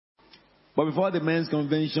But before the men's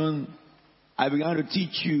convention, I began to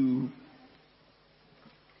teach you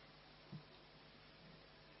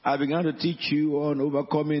on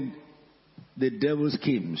overcoming the devil's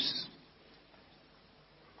schemes.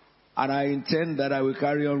 And I intend that I will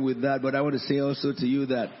carry on with that, but I want to say also to you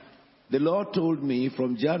that the Lord told me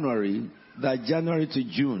from January to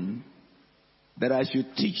June, that I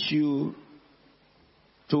should teach you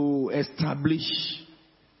to establish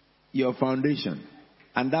your foundation.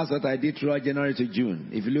 And that's what I did throughout January to June.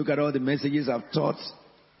 If you look at all the messages I've taught,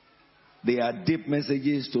 they are deep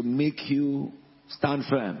messages to make you stand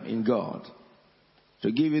firm in God,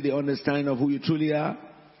 to give you the understanding of who you truly are,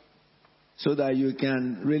 so that you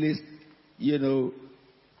can really,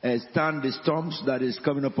 stand the storms that is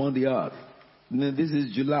coming upon the earth. And then this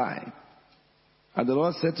is July. And the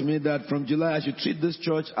Lord said to me that from July I should treat this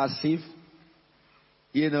church as if,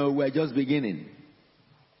 we're just beginning.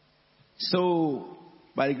 So,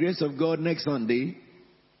 by the grace of God, next Sunday,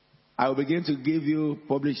 I will begin to give you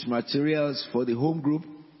published materials for the home group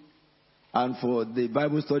and for the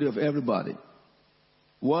Bible study of everybody.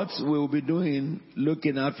 What we will be doing,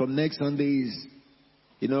 looking at from next Sunday is,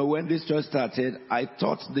 when this church started, I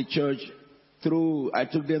taught the church I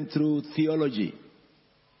took them through theology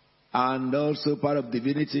and also part of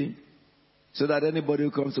divinity, so that anybody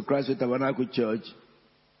who comes to Christ Faith Tabernacle Church,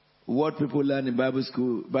 what people learn in Bible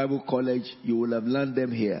school, Bible college, you will have learned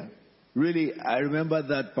them here. Really, I remember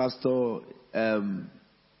that Pastor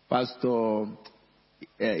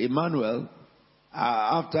Emmanuel,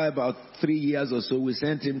 after about 3 years or so, we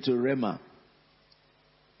sent him to Rema.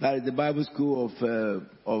 That is the Bible school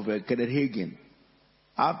of Kenneth Hagin.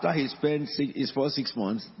 After he spent his first 6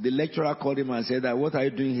 months, the lecturer called him and said, what are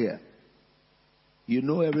you doing here? You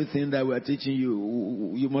know everything that we are teaching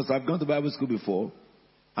you. You must have gone to Bible school before.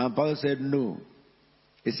 And Pastor said, no.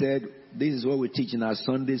 He said, this is what we teach in our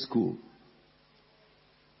Sunday school.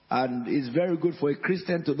 And it's very good for a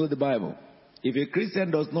Christian to know the Bible. If a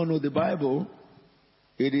Christian does not know the Bible,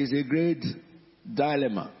 it is a great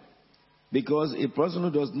dilemma. Because a person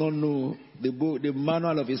who does not know the book, the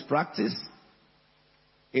manual of his practice,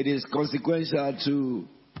 it is consequential to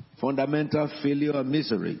fundamental failure and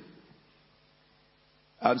misery.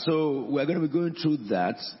 And so we're going to be going through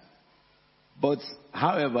that. But,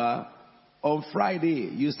 however, on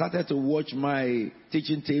Friday, you started to watch my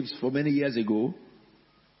teaching tapes for many years ago.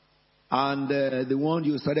 And the one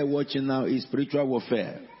you started watching now is spiritual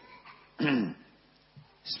warfare.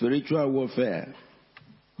 Spiritual warfare.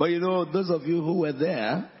 But those of you who were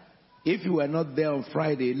there, if you were not there on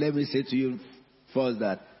Friday, let me say to you first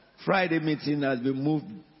that Friday meeting has been moved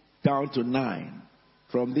down to 9.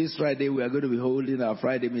 From this Friday, we are going to be holding our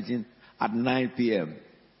Friday meeting at 9 p.m.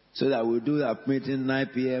 So that we'll do that meeting 9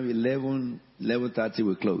 p.m., 11:30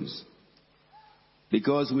 we close.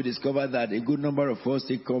 Because we discovered that a good number of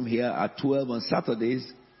us come here at 12 on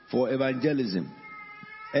Saturdays for evangelism.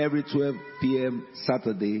 Every 12 p.m.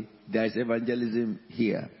 Saturday, there is evangelism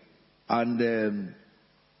here. And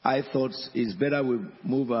I thought it's better we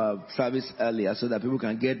move our service earlier so that people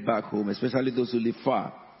can get back home, especially those who live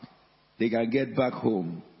far. They can get back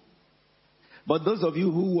home. But those of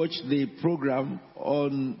you who watch the program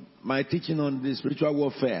on my teaching on the spiritual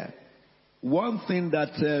warfare, one thing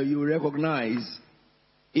that you recognize,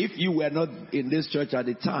 if you were not in this church at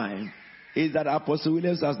the time, is that Apostle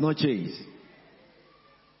Williams has not changed.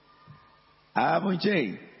 I haven't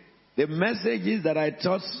changed. The messages that I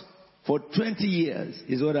taught for 20 years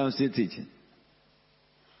is what I'm still teaching.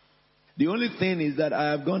 The only thing is that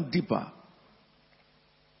I have gone deeper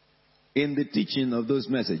in the teaching of those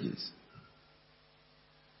messages.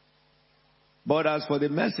 But as for the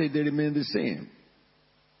message, they remain the same.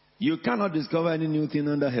 You cannot discover any new thing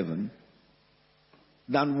under heaven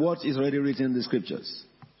than what is already written in the scriptures.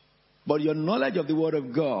 But your knowledge of the Word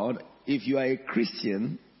of God, if you are a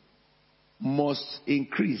Christian, must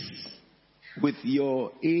increase with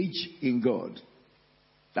your age in God.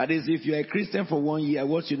 That is, if you are a Christian for 1 year,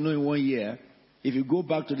 what you know in 1 year, if you go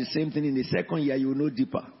back to the same thing in the second year, you will know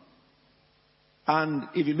deeper. And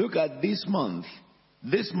if you look at this month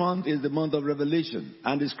is the month of Revelation.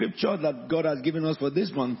 And the scripture that God has given us for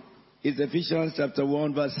this month is Ephesians chapter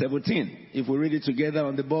 1 verse 17. If we read it together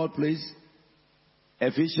on the board, please.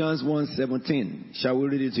 Ephesians 1:17. Shall we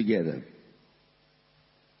read it together?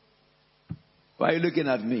 Why are you looking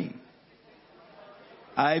at me?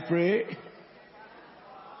 I pray.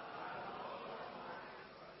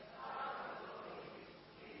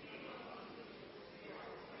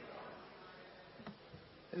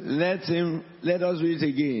 Let us read it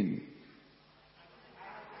again.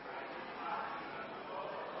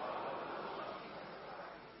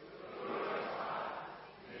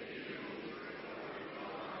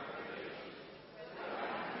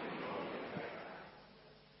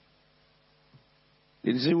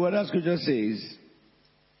 You see what that scripture says?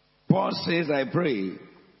 Paul says, I pray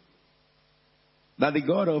that the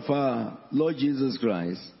God of our Lord Jesus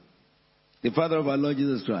Christ, the Father of our Lord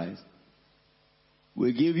Jesus Christ,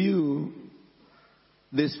 will give you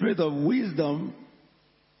the spirit of wisdom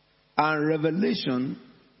and revelation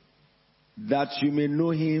that you may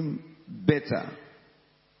know him better.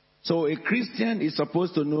 So a Christian is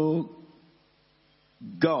supposed to know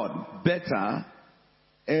God better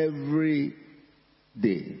every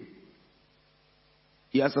day.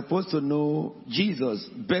 You are supposed to know Jesus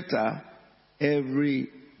better every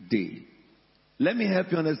day. Let me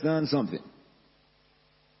help you understand something.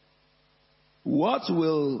 What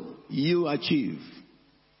will you achieve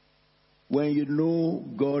when you know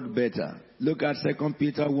God better? Look at 2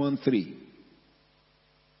 Peter 1:3.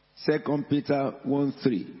 2 Peter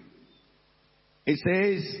 1:3. It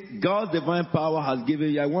says, God's divine power has given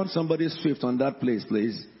you. I want somebody swift on that place,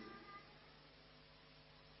 please.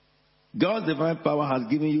 God's divine power has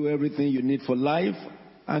given you everything you need for life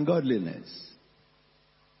and godliness.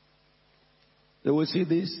 So we see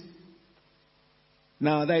this.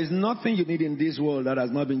 Now, there is nothing you need in this world that has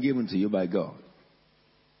not been given to you by God.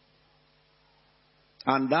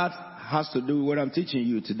 And that has to do with what I'm teaching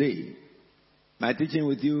you today. My teaching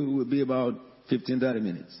with you will be about 15-30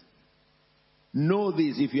 minutes. Know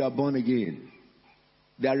this if you are born again.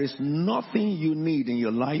 There is nothing you need in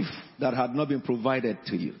your life that had not been provided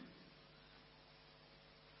to you.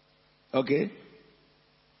 Okay?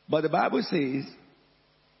 But the Bible says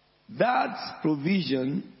that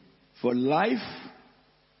provision for life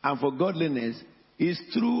and for godliness is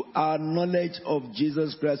through our knowledge of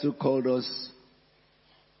Jesus Christ, who called us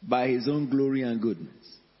by his own glory and goodness.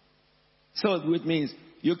 So which means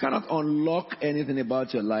you cannot unlock anything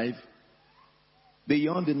about your life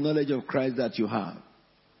beyond the knowledge of Christ that you have.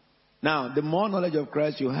 Now, the more knowledge of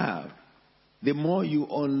Christ you have, the more you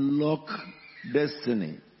unlock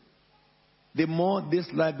destiny. The more this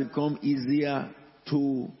life becomes easier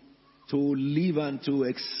to live and to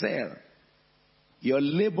excel. Your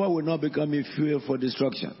labor will not become a fuel for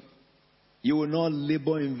destruction. You will not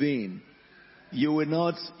labor in vain. You will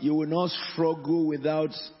not struggle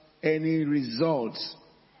without any results.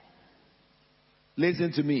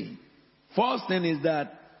 Listen to me. First thing is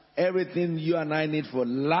that everything you and I need for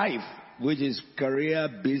life, which is career,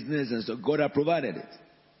 business, and so, God has provided it.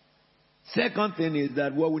 Second thing is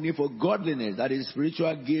that what we need for godliness, that is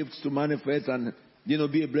spiritual gifts to manifest and,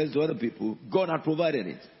 be a blessing to other people, God has provided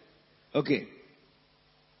it. Okay.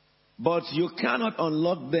 But you cannot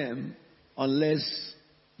unlock them unless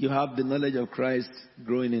you have the knowledge of Christ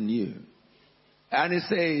growing in you. And it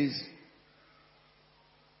says,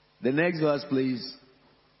 the next verse please,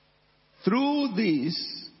 through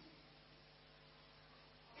this,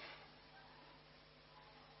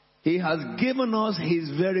 he has given us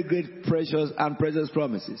his very great precious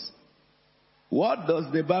promises. What does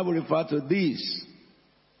the Bible refer to this?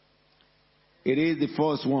 It is the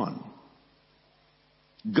first one.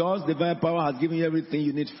 God's divine power has given you everything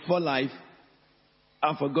you need for life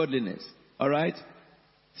and for godliness. Alright?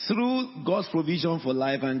 Through God's provision for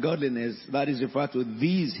life and godliness, that is referred to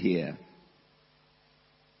these here.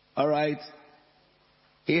 Alright?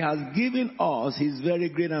 He has given us his very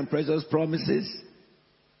great and precious promises,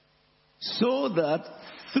 so that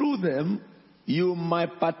through them you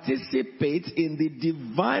might participate in the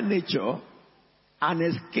divine nature and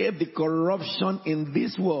escape the corruption in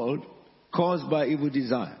this world caused by evil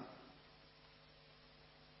desire.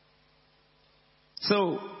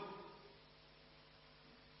 So,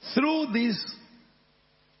 through these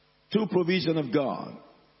two provisions of God,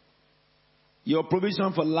 your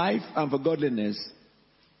provision for life and for godliness,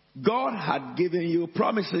 God had given you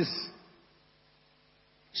promises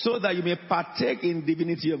so that you may partake in the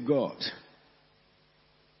divinity of God.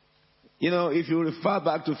 If you refer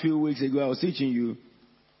back to a few weeks ago, I was teaching you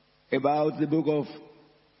about the book of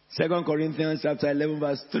 2 Corinthians chapter 11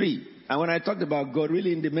 verse 3. And when I talked about God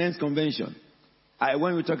really in the men's convention,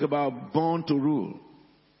 when we talk about born to rule,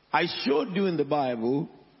 I showed you in the Bible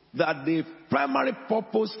that the primary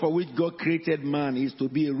purpose for which God created man is to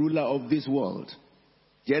be a ruler of this world.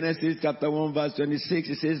 Genesis chapter 1 verse 26,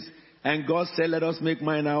 it says, and God said, let us make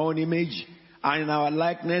man in our own image and in our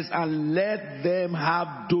likeness, and let them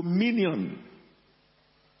have dominion.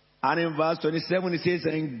 And in verse 27 it says,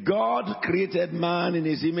 and God created man in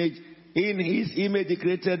his image. In his image he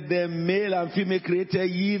created them, male and female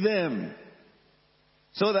created ye them.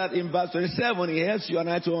 So that in verse 27 it helps you and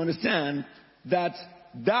I to understand that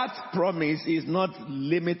that promise is not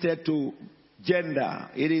limited to gender.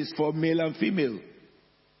 It is for male and female.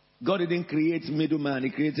 God didn't create middleman.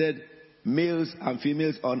 He created males and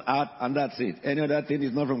females on earth, and that's it. Any other thing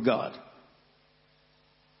is not from God.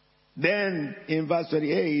 Then in verse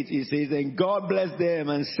 28, he says, and God blessed them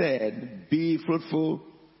and said, be fruitful,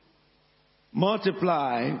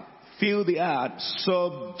 multiply, fill the earth,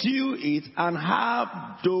 subdue it, and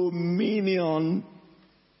have dominion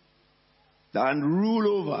and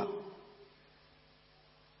rule over.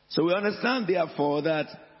 So we understand, therefore, that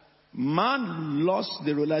man lost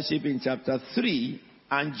the rulership in chapter 3,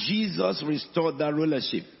 and Jesus restored that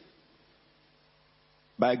rulership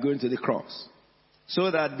by going to the cross.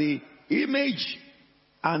 So that the image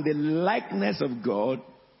and the likeness of God,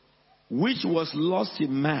 which was lost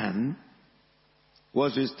in man,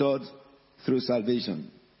 was restored through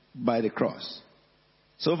salvation by the cross.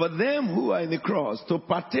 So for them who are in the cross to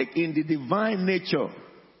partake in the divine nature,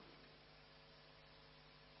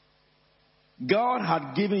 God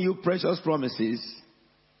had given you precious promises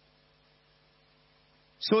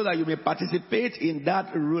so that you may participate in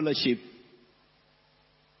that rulership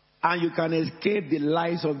and you can escape the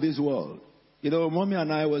lies of this world. You know, Mommy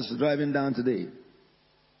and I was driving down today.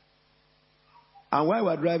 And while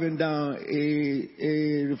we were driving down,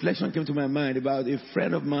 a reflection came to my mind about a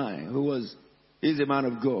friend of mine who is a man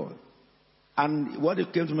of God. And what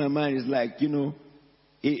it came to my mind is like, you know,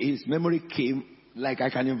 his memory came, like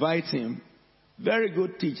I can invite him. Very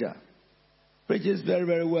good teacher. Preaches very,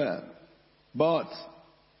 very well. But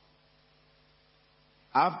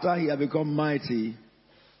after he had become mighty,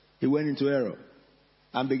 he went into error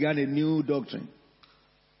and began a new doctrine.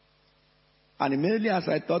 And immediately as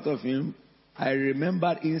I thought of him, I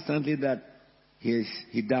remembered instantly that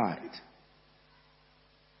he died.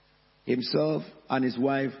 Himself and his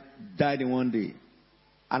wife died in one day.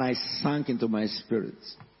 And I sank into my spirit.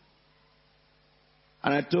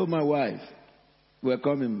 And I told my wife, we're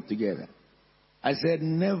coming together. I said,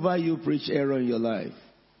 never you preach error in your life.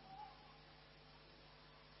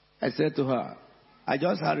 I said to her, I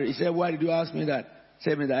just had, he said, why did you ask me that?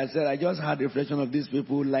 I said, I just had a reflection of these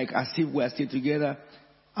people like as if we're still together.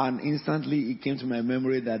 And instantly it came to my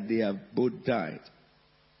memory that they have both died.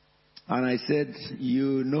 And I said,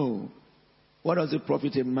 you know, what does it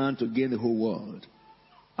profit a man to gain the whole world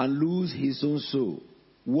and lose his own soul?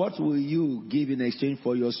 What will you give in exchange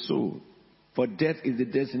for your soul? For death is the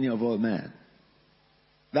destiny of all men.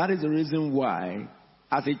 That is the reason why,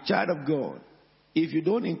 as a child of God, if you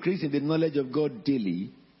don't increase in the knowledge of God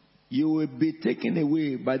daily, you will be taken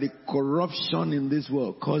away by the corruption in this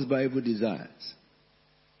world caused by evil desires.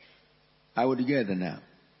 I would get there now.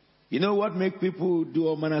 You know what makes people do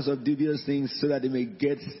all manners of dubious things so that they may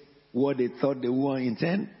get what they thought they were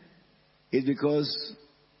intend? It's because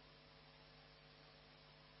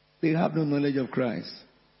they have no knowledge of Christ.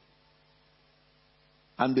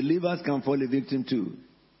 And believers can fall a victim too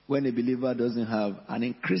when a believer doesn't have an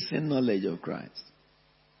increasing knowledge of Christ.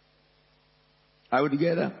 Are we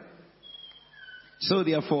together? So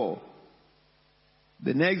therefore,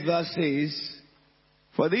 the next verse says,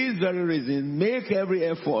 for this very reason, make every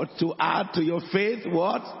effort to add to your faith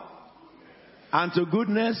what? And to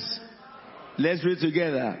goodness. Let's read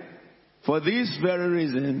together. For this very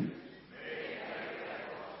reason,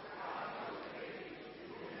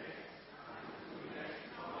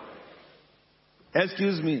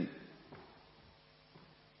 excuse me,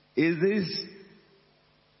 is this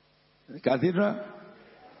the cathedral?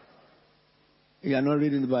 You are not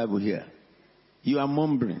reading the Bible here. You are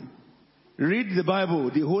mumbling. Read the Bible,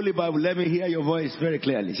 the Holy Bible. Let me hear your voice very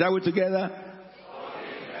clearly. Shall we together?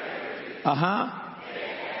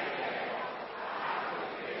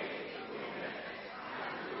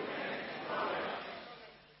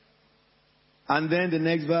 And then the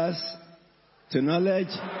next verse, to knowledge.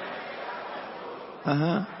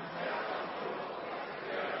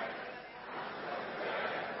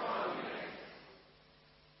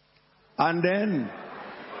 And then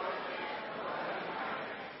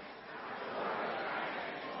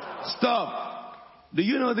stop. Do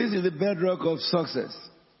you know this is the bedrock of success?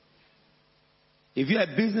 If you're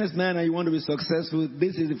a businessman and you want to be successful,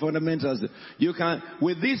 this is the fundamentals. You can,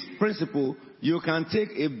 with this principle, you can take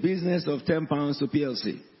a business of £10 to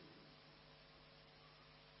PLC.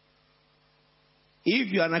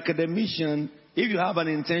 If you're an academician, if you have an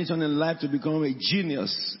intention in life to become a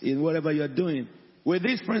genius in whatever you're doing, with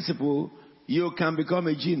this principle, you can become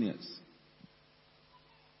a genius.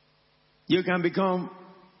 You can become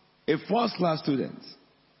a first-class student,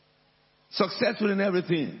 successful in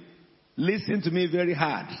everything. Listen to me very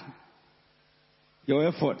hard. Your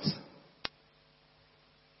efforts.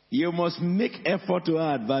 You must make effort to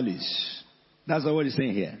add values. That's what he's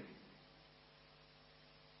saying here.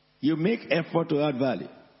 You make effort to add value.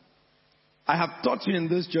 I have taught you in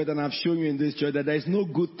this church and I've shown you in this church that there is no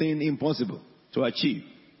good thing impossible to achieve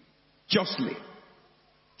justly.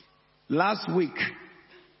 Last week,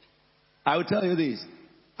 I will tell you this.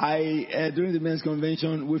 During the men's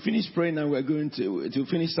convention, we finished praying and we're going to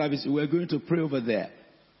finish service. We're going to pray over there.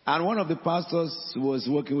 And one of the pastors was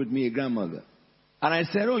working with me, a grandmother. And I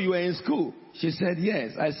said, oh, you were in school? She said,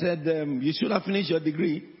 yes. I said, you should have finished your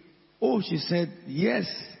degree. Oh, she said, yes,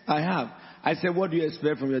 I have. I said, what do you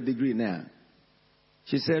expect from your degree now?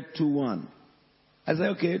 She said, 2-1. I said,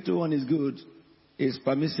 okay, 2-1 is good. It's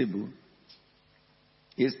permissible.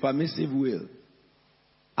 It's permissive will.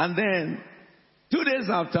 And then, 2 days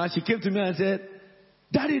after, she came to me and said,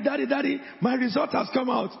 Daddy, my result has come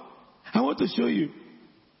out. I want to show you.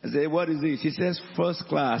 I said, what is it? She says, first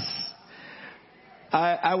class.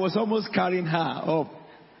 I was almost carrying her up.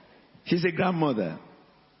 She's a grandmother,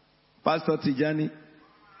 Pastor Tijani,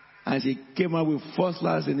 and she came out with first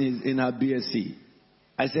class in her BSc.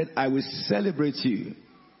 I said, I will celebrate you.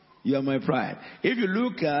 You are my pride. If you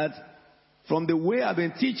look at, from the way I've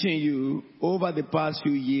been teaching you over the past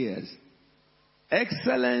few years,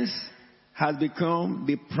 excellence has become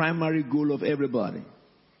the primary goal of everybody.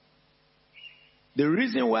 The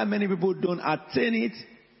reason why many people don't attain it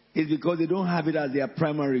is because they don't have it as their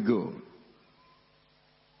primary goal.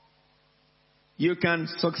 You can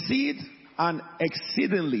succeed and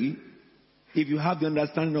exceedingly if you have the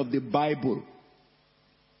understanding of the Bible.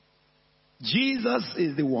 Jesus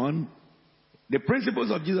is the one, the principles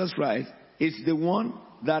of Jesus Christ is the one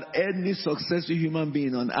that any successful human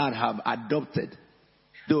being on earth have adopted,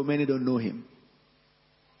 though many don't know him.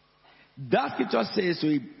 That scripture says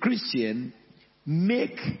to a Christian,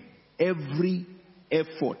 make every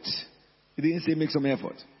effort. It didn't say make some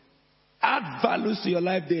effort. Add values to your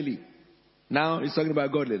life daily. Now he's talking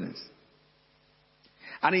about godliness.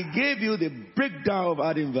 And he gave you the breakdown of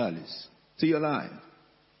adding values to your life.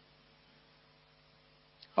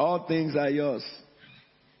 All things are yours.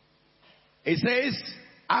 It says,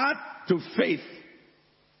 add to faith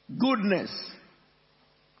goodness,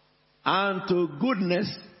 and to goodness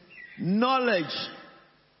knowledge,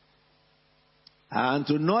 and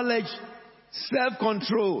to knowledge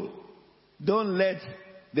self-control. Don't let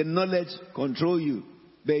the knowledge control you,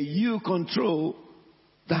 but you control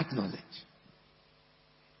that knowledge.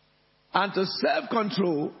 And to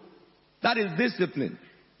self-control, that is discipline.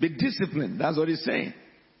 Be disciplined. That's what he's saying.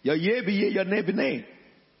 Your yea be yea, your nay be nay.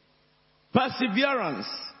 Perseverance.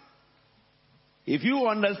 If you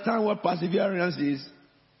understand what perseverance is,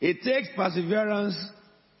 it takes perseverance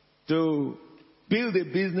to build a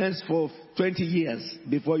business for 20 years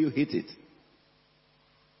before you hit it.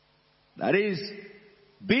 That is,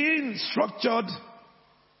 being structured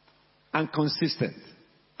and consistent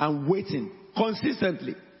and waiting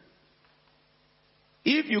consistently.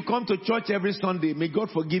 If you come to church every Sunday, may God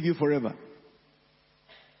forgive you forever.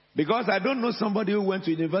 Because I don't know somebody who went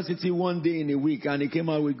to university one day in a week and he came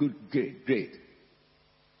out with good grade.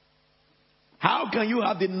 How can you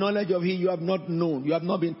have the knowledge of him you have not known, you have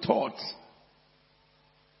not been taught?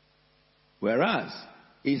 Whereas,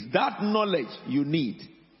 it's that knowledge you need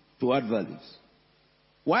to add values.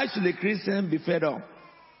 Why should a Christian be fed up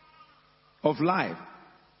of life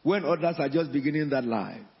when others are just beginning that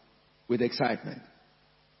life with excitement?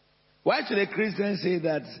 Why should a Christian say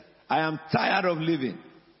that I am tired of living?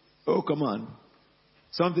 Oh, come on.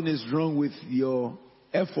 Something is wrong with your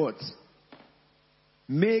efforts.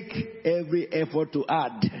 Make every effort to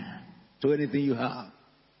add to anything you have.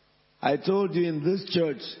 I told you in this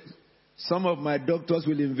church, some of my doctors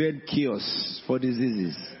will invent cures for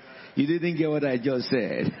diseases. You didn't get what I just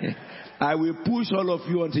said. I will push all of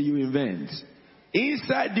you until you invent.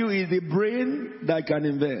 Inside you is the brain that can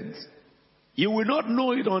invent. You will not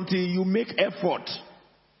know it until you make effort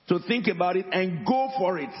to think about it and go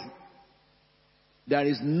for it. There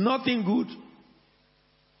is nothing good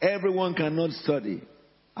everyone cannot study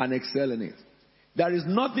and excel in it. There is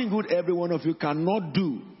nothing good every one of you cannot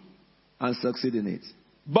do and succeed in it.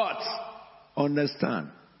 But understand,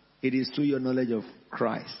 it is through your knowledge of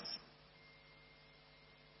Christ.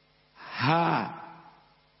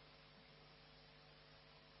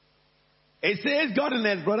 It says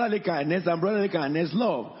godliness, brotherly kindness, and brotherly kindness,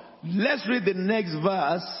 love. Let's read the next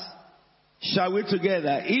verse. Shall we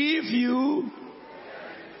together? If you...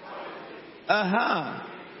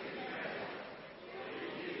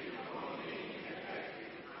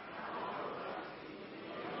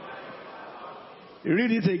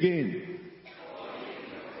 Read it again.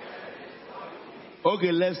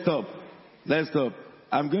 Okay, let's stop.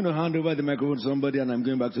 I'm going to hand over the microphone to somebody and I'm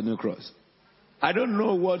going back to New Cross. I don't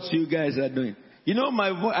know what you guys are doing. You know,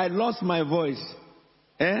 I lost my voice.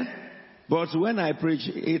 But when I preach,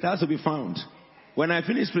 it has to be found. When I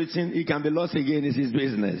finish preaching, it can be lost again. It's his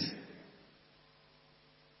business.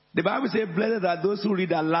 The Bible says, blessed are those who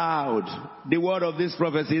read aloud the word of this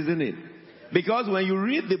prophecy, isn't it? Because when you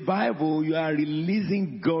read the Bible, you are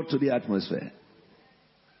releasing God to the atmosphere.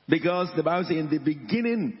 Because the Bible says, in the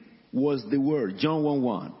beginning was the Word, John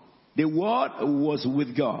 1:1. The Word was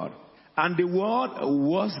with God, and the Word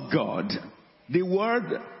was God. The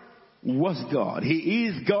Word was God. He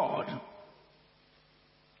is God.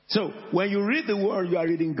 So, when you read the Word, you are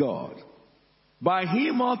reading God. By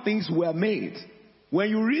Him all things were made. When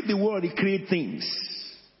you read the Word, it creates things.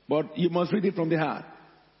 But you must read it from the heart.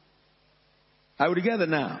 Are we together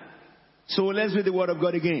now? So let's read the Word of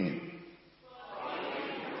God again.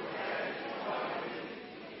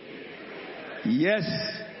 Yes.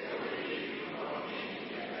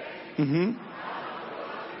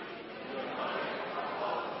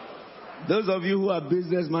 Those of you who are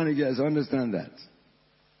business managers understand that.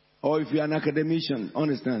 Or if you're an academician,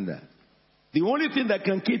 understand that. The only thing that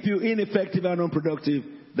can keep you ineffective and unproductive,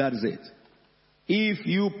 that is it. If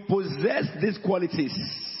you possess these qualities,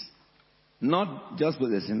 not just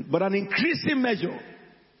possessing, but an increasing measure,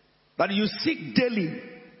 that you seek daily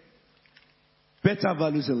better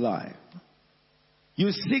values in life.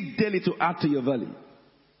 You seek daily to add to your value.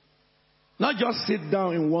 Not just sit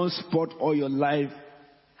down in one spot all your life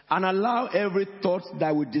and allow every thought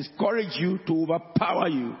that will discourage you to overpower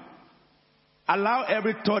you. Allow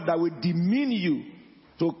every thought that will demean you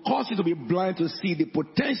to cause you to be blind to see the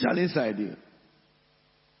potential inside you.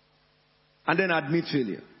 And then admit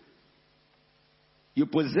failure. You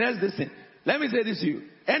possess this thing. Let me say this to you.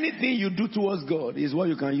 Anything you do towards God is what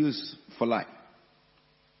you can use for life.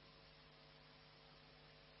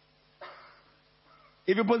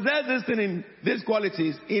 If you possess this thing in these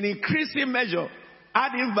qualities, in increasing measure,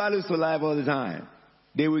 adding values to life all the time,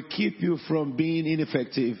 they will keep you from being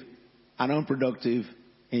ineffective and unproductive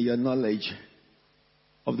in your knowledge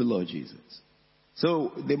of the Lord Jesus.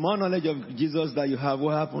 So the more knowledge of Jesus that you have,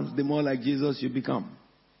 what happens? The more like Jesus you become.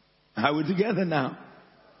 Are we together now?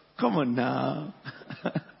 Come on now.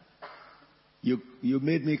 You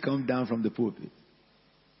made me come down from the pulpit.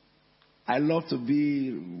 I love to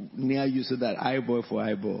be near you so that eyeball for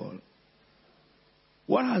eyeball.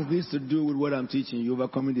 What has this to do with what I'm teaching you,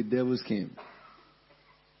 overcoming the devil's scheme?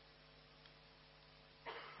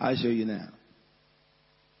 I'll show you now.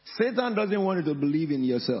 Satan doesn't want you to believe in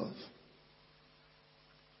yourself.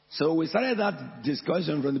 So we started that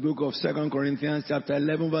discussion from the book of 2 Corinthians chapter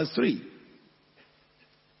 11 verse 3.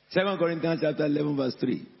 2 Corinthians chapter 11 verse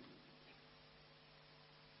 3.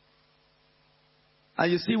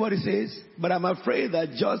 And you see what it says? But I'm afraid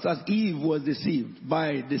that just as Eve was deceived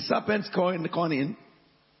by the serpent's cunning,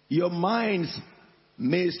 your minds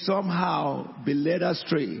may somehow be led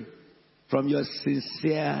astray from your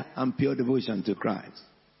sincere and pure devotion to Christ.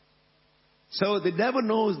 So the devil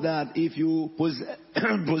knows that if you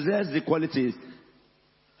possess the qualities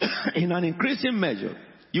in an increasing measure,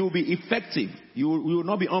 you will be effective. You will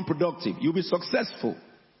not be unproductive. You will be successful.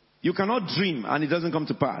 You cannot dream and it doesn't come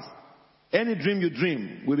to pass. Any dream you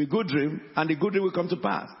dream will be a good dream, and the good dream will come to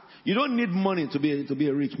pass. You don't need money to be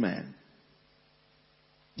a rich man.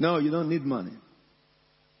 No, you don't need money.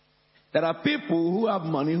 There are people who have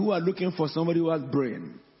money who are looking for somebody who has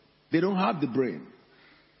brain. They don't have the brain.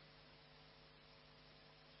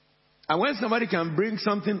 And when somebody can bring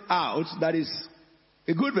something out that is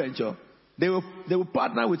a good venture, they will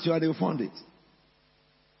partner with you and they will fund it.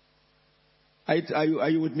 Are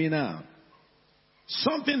you with me now?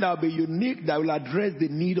 Something that will be unique, that will address the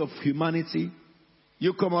need of humanity,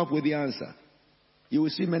 you come up with the answer. You will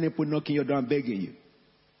see many people knocking you down, begging you.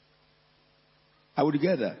 Are we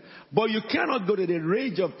together? But you cannot go to the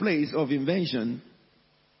range of place of invention,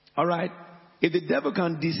 all right, if the devil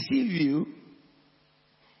can deceive you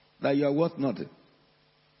that you are worth nothing.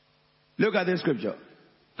 Look at this scripture.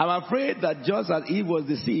 I'm afraid that just as Eve was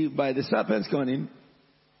deceived by the serpent's cunning,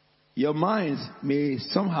 your minds may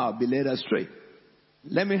somehow be led astray.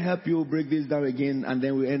 Let me help you break this down again, and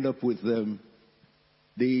then we end up with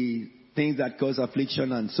the things that cause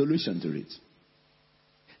affliction and solution to it.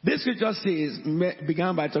 This scripture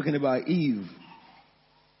began by talking about Eve.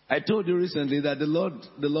 I told you recently that the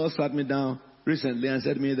Lord sat me down recently and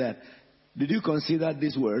said to me that, did you consider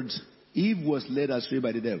these words? Eve was led astray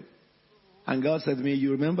by the devil. And God said to me,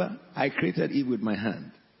 you remember? I created Eve with my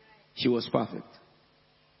hand. She was perfect.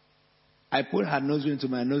 I put her nose into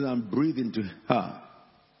my nose and breathed into her.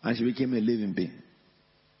 And she became a living being.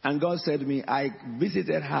 And God said to me, I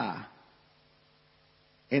visited her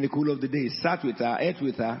in the cool of the day, sat with her, ate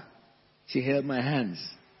with her. She held my hands.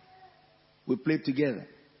 We played together.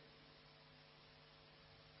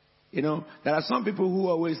 You know, there are some people who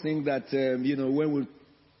always think that, when we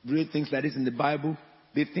read things like this in the Bible,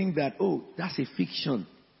 they think that, oh, that's a fiction.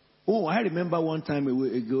 Oh, I remember one time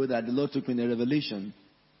ago that the Lord took me in a revelation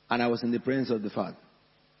and I was in the presence of the Father.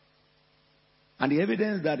 And the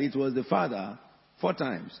evidence that it was the Father, 4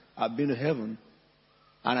 times I've been to heaven,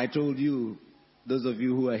 and I told you, those of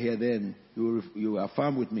you who are here then, you are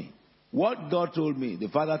firm with me. What God told me, the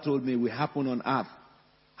Father told me will happen on earth,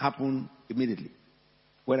 happen immediately.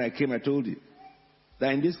 When I came, I told you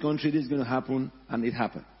that in this country this is going to happen, and it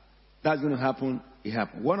happened. That's going to happen, it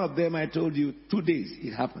happened. One of them I told you, 2 days,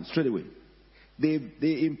 it happened straight away.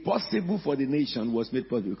 The impossible for the nation was made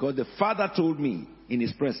possible because the Father told me in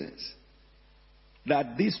His presence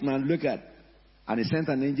that this man, look at, and He sent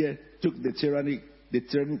an angel, took the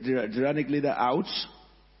tyrannic leader out,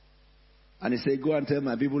 and He said, go and tell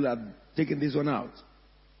my people I've taken this one out.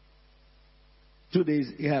 2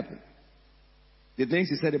 days, it happened. The things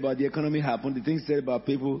He said about the economy happened. The things He said about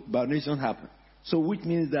people, about nations happened. So which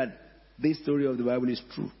means that this story of the Bible is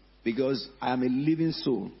true. Because I am a living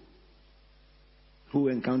soul who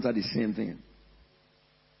encountered the same thing.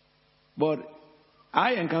 But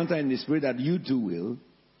I encounter in the spirit that you too will.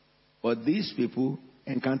 But these people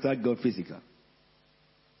encountered God physical.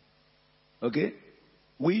 Okay?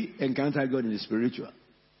 We encountered God in the spiritual.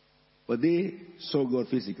 But they saw God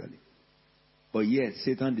physically. But yet,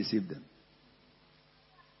 Satan deceived them.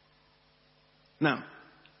 Now,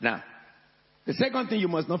 the second thing you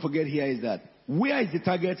must not forget here is that where is the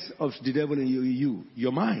target of the devil in you?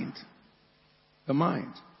 Your mind. Your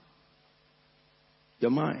mind. Your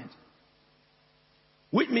mind.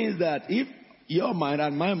 Which means that if your mind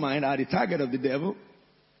and my mind are the target of the devil,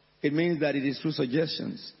 it means that it is through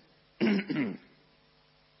suggestions.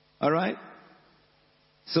 All right?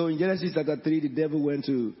 So in Genesis chapter 3,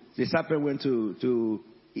 the serpent went to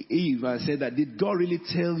Eve and said that, did God really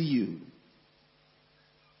tell you?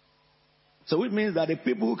 So it means that the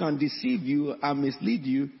people who can deceive you and mislead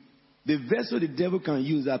you, the vessel the devil can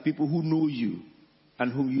use are people who know you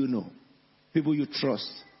and whom you know. People you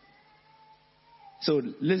trust. So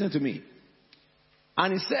listen to me.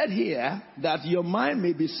 And it said here that your mind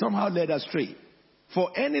may be somehow led astray.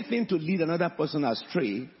 For anything to lead another person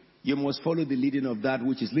astray, you must follow the leading of that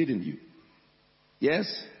which is leading you. Yes?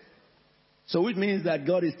 So it means that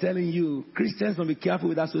God is telling you, Christians must be careful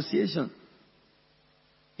with association.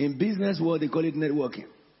 In business world, they call it networking.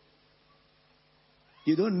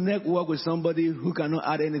 You don't network with somebody who cannot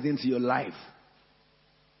add anything to your life.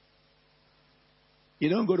 You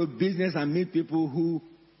don't go to business and meet people who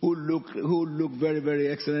look very, very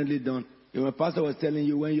excellently done. My pastor was telling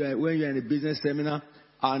you when you're in a business seminar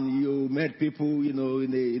and you met people,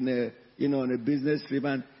 in a business trip,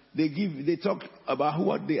 and they talk about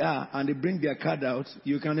what they are and they bring their card out.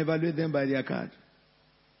 You can evaluate them by their card,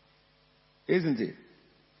 isn't it?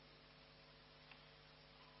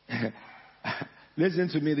 Listen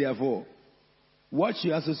to me, therefore. Watch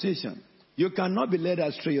your association. You cannot be led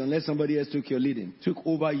astray unless somebody else took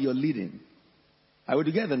over your leading. Are we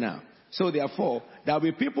together now? So therefore, there will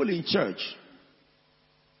be people in church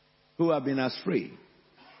who have been astray,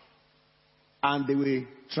 and they will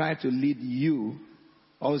try to lead you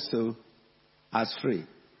also astray.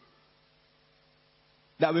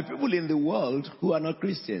 There will be people in the world who are not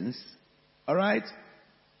Christians, all right,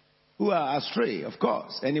 who are astray, of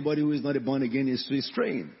course. Anybody who is not born again is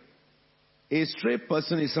straying. A stray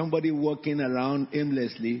person is somebody walking around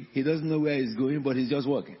aimlessly. He doesn't know where he's going, but he's just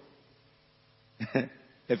walking.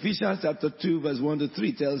 Ephesians chapter 2, verse 1 to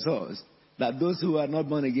 3 tells us that those who are not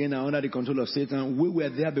born again are under the control of Satan. We were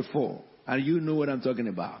there before, and you know what I'm talking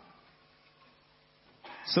about.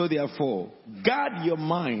 So therefore, guard your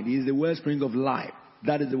mind. It is the wellspring of life.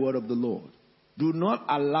 That is the word of the Lord. Do not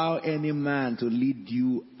allow any man to lead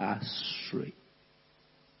you astray.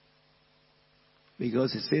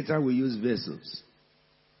 Because Satan will use vessels.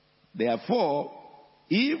 Therefore,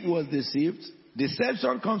 Eve was deceived.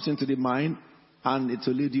 Deception comes into the mind and it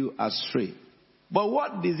will lead you astray. But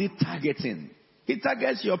what is it targeting? It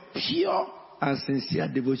targets your pure and sincere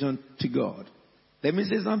devotion to God. Let me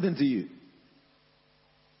say something to you.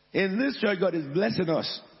 In this church, God is blessing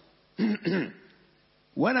us.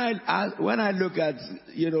 When I look at,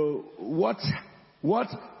 what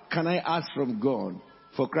can I ask from God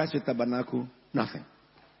for Christ with Tabernacle? Nothing.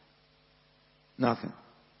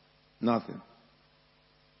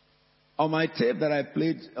 On my tape that I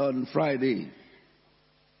played on Friday,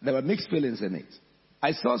 there were mixed feelings in it.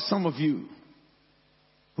 I saw some of you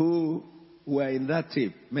who were in that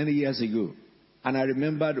tape many years ago, and I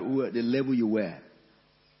remembered the level you were.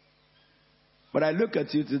 But I look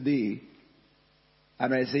at you today,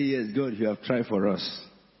 and I say, yes, God, you have tried for us.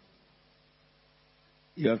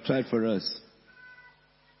 You have tried for us.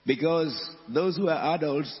 Because those who are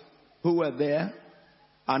adults who were there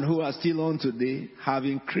and who are still on today have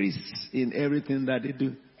increased in everything that they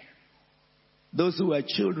do. Those who were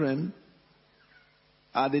children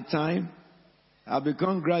at the time have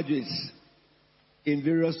become graduates in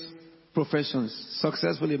various professions,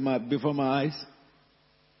 successfully before my eyes.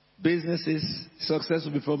 Businesses,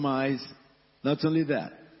 successful before my eyes. Not only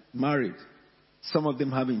that, married. Some of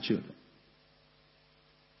them having children.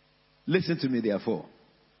 Listen to me, therefore.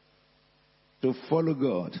 To follow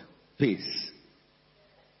God, peace.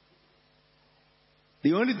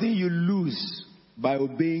 The only thing you lose by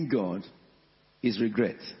obeying God is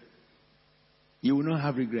regret. You will not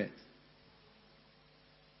have regret.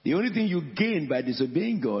 The only thing you gain by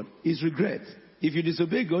disobeying God is regret. If you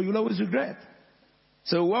disobey God, you will always regret.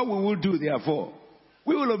 So what we will do, therefore,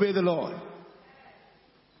 we will obey the Lord.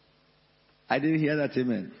 I didn't hear that,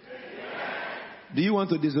 amen. Do you want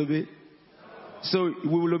to disobey? So we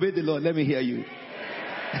will obey the Lord. Let me hear you.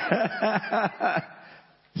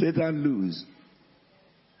 Satan lose.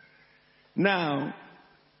 Now,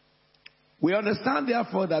 we understand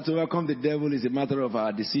therefore that to overcome the devil is a matter of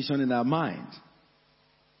our decision in our mind.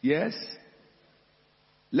 Yes?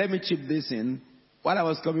 Let me chip this in. While I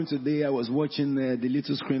was coming today, I was watching the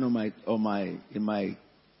little screen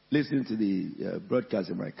listening to the broadcast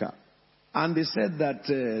in my car. And they said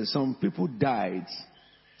that some people died.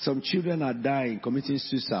 Some children are dying, committing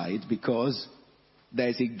suicide because there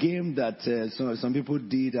is a game that some people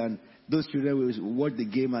did, and those children will watch the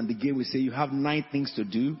game, and the game will say you have 9 things to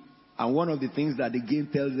do. And one of the things that the game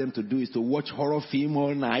tells them to do is to watch horror film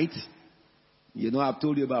all night. You know, I've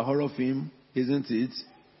told you about horror film, isn't it?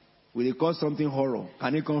 Will it call something horror?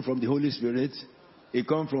 Can it come from the Holy Spirit? It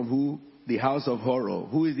comes from who? The house of horror.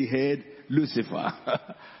 Who is the head? Lucifer.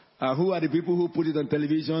 And who are the people who put it on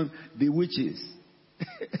television? The witches.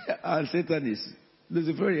 And Satanists.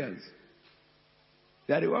 Luciferians.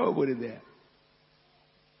 That is why we put it there.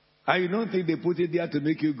 And you don't think they put it there to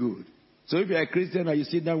make you good. So if you're a Christian and you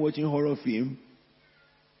sit down watching horror film,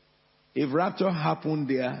 if rapture happened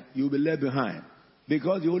there, you'll be left behind.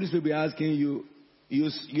 Because the Holy Spirit will be asking you, you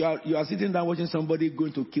are sitting down watching somebody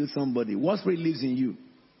going to kill somebody. What spirit lives in you?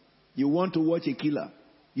 You want to watch a killer.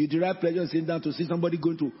 You derive pleasure sitting down to see somebody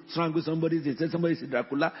going to strangle somebody. They say somebody is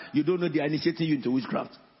Dracula. You don't know they are initiating you into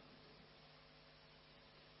witchcraft.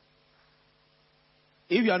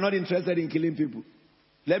 If you are not interested in killing people,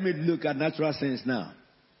 let me look at natural sense now.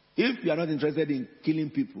 If you are not interested in killing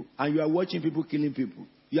people and you are watching people killing people,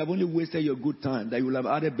 you have only wasted your good time that you will have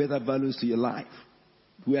added better values to your life.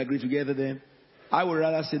 We agree together then? I would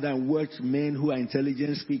rather sit down and watch men who are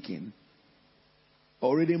intelligent speaking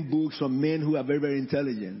or reading books from men who are very, very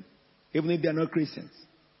intelligent, even if they are not Christians.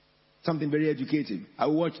 Something very educative. I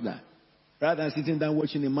will watch that. Rather than sitting down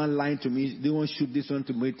watching a man lying to me, they won't shoot this one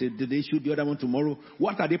tomorrow, did they shoot the other one tomorrow?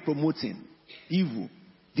 What are they promoting? Evil.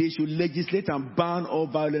 They should legislate and ban all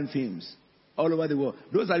violent films all over the world.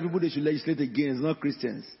 Those are the people they should legislate against, not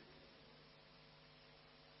Christians.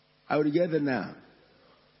 Are we together now?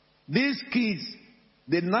 These kids,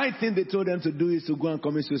 the 9th thing they told them to do is to go and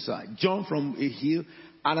commit suicide. Jump from a hill.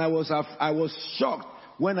 And I was shocked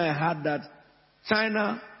when I heard that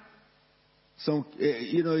China,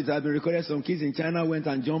 it has been recorded, some kids in China went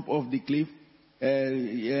and jumped off the cliff.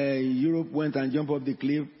 Europe went and jumped off the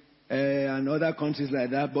cliff. And other countries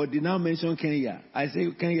like that. But they now mention Kenya. I say,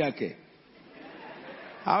 Kenya, okay.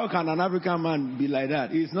 How can an African man be like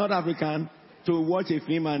that? It's not African to watch a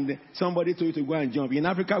film and somebody told you to go and jump. In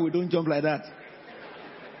Africa, we don't jump like that.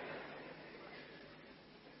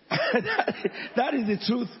 That is the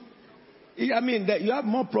truth. I mean, you have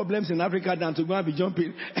more problems in Africa than to go and be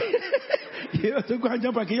jumping. You have to go and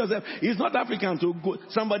jump and kill yourself. It's not African to go.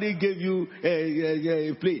 Somebody gave you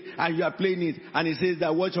a play and you are playing it and it says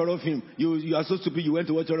that watch horror film. You are so stupid you went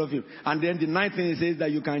to watch horror film. And then the 9th thing it says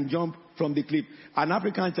that you can jump from the cliff. An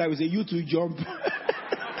African child will say, you too jump.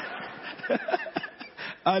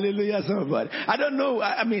 Hallelujah, somebody. I don't know.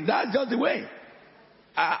 I mean, that's just the way.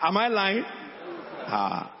 Am I lying?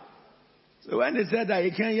 So when they said that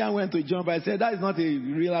a Kenyan went to jump, I said, that is not a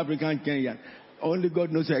real African Kenyan. Only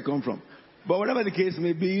God knows where I come from. But whatever the case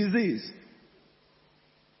may be, is this.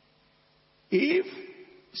 If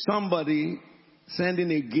somebody sending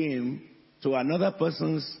a game to another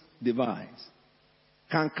person's device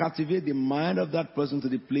can captivate the mind of that person to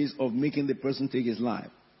the place of making the person take his life,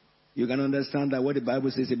 you can understand that what the Bible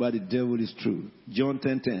says about the devil is true. John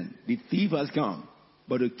 10:10. The thief has come,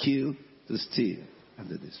 but to kill, to steal, and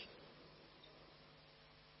to destroy.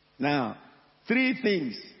 Now, 3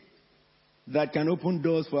 things that can open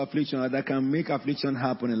doors for affliction, or that can make affliction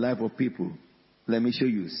happen in the life of people. Let me show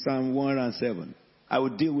you. Psalm 107. I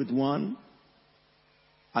will deal with one,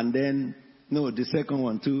 and then, the second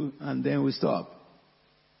one too, and then we stop.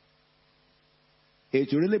 It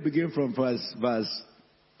will really begin from verse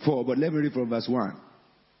 4, but let me read from verse 1.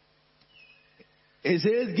 It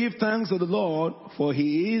says, give thanks to the Lord, for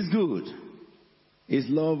he is good. His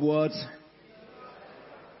love what?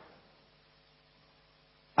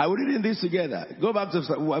 I will read this together. Go back to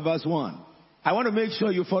verse 1. I want to make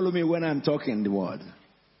sure you follow me when I'm talking the word.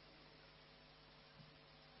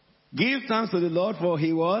 Give thanks to the Lord, for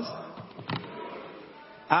he was.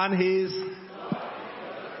 And his.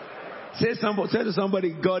 Say to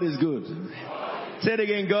somebody, God is good. Say it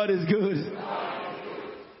again, God is good.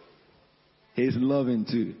 He's loving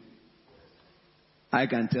too. I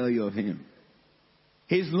can tell you of him.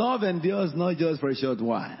 His love endures not just for a short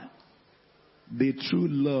while. The true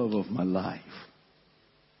love of my life.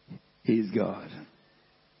 He is God.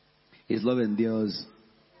 His love endures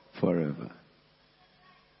forever.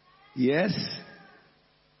 Yes.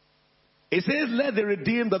 It says, let the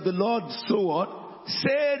redeemed of the Lord so what?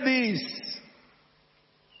 Say this.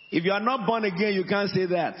 If you are not born again, you can't say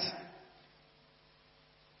that.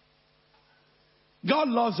 God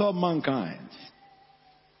loves all mankind.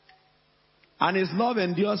 And his love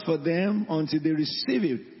endures for them until they receive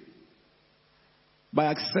it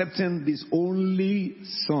by accepting this only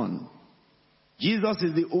Son. Jesus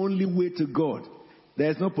is the only way to God.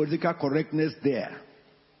 There is no political correctness there.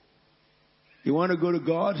 You want to go to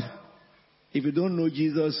God? If you don't know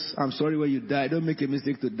Jesus, I'm sorry when you die. Don't make a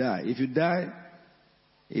mistake to die. If you die,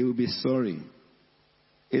 he will be sorry.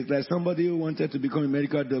 It's like somebody who wanted to become a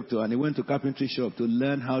medical doctor and he went to carpentry shop to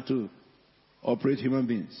learn how to operate human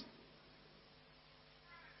beings.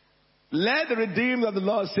 Let the redeemed of the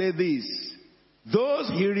Lord say this. Those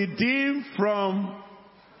he redeemed from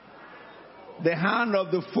the hand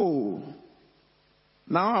of the foe.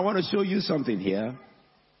 Now I want to show you something here.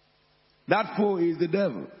 That foe is the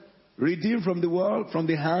devil. Redeemed from the world, from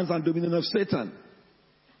the hands and dominion of Satan.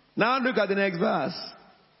 Now look at the next verse.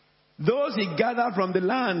 Those he gathered from the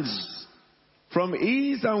lands, from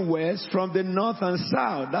east and west, from the north and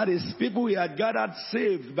south. That is, people he had gathered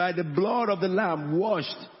saved by the blood of the Lamb,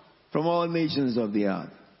 washed from all nations of the earth.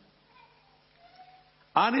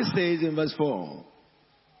 And it says in verse 4,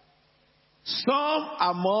 some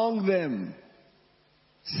among them,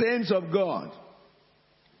 saints of God,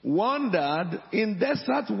 wandered in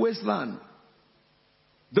desert wasteland,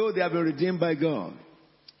 though they have been redeemed by God,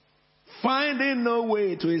 finding no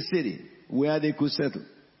way to a city where they could settle.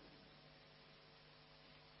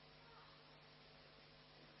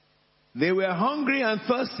 They were hungry and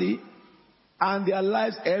thirsty, and their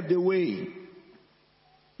lives ebbed away.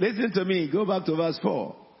 Listen to me. Go back to verse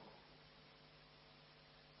 4.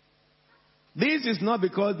 This is not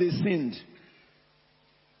because they sinned.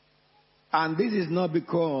 And this is not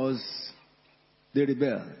because they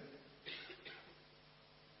rebelled.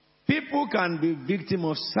 People can be victims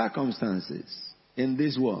of circumstances in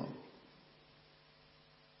this world.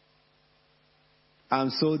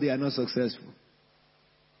 And so they are not successful.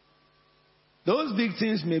 Those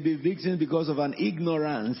victims may be victims because of an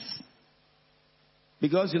ignorance.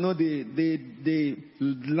 Because, the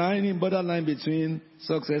borderline between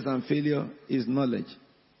success and failure is knowledge.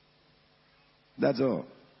 That's all.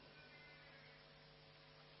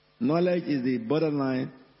 Knowledge is the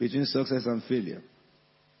borderline between success and failure.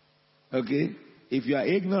 Okay? If you are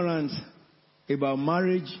ignorant about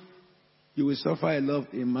marriage, you will suffer a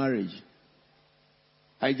lot in marriage.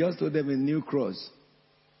 I just told them in New Cross,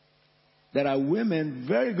 there are women,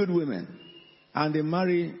 very good women, and they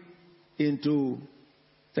marry into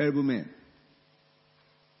terrible men.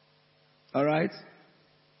 All right?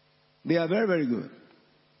 They are very, very good.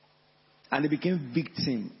 And they became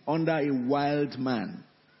victim under a wild man.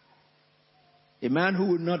 A man who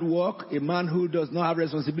will not walk, a man who does not have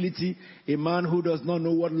responsibility, a man who does not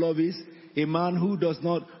know what love is, a man who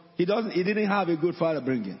he didn't have a good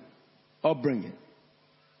upbringing.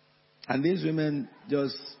 And these women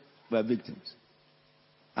just were victims.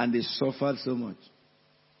 And they suffered so much.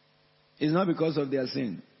 It's not because of their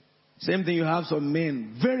sin. Same thing, you have some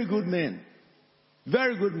men, very good men,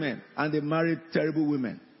 and they married terrible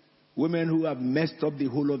women. Women who have messed up the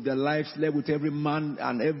whole of their lives, slept with every man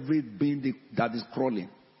and every being that is crawling.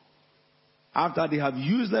 After they have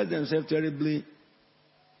used themselves terribly,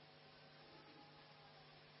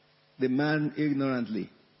 the man ignorantly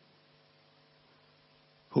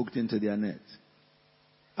hooked into their net.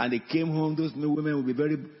 And they came home, those women would be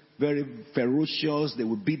very, very ferocious. They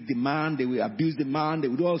would beat the man, they would abuse the man, they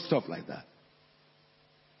would do all stuff like that.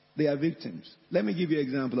 They are victims. Let me give you an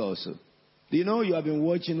example also. Do you know you have been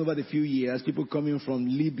watching over the few years people coming from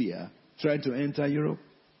Libya trying to enter Europe?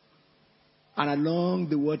 And along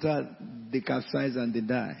the water, they capsize and they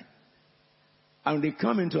die. And they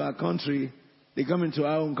come into our country, they come into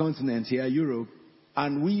our own continent here, Europe,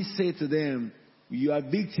 and we say to them, you are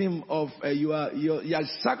victim of, your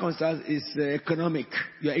circumstance is economic.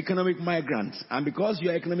 You are economic migrants. And because you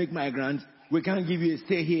are economic migrants, we can't give you a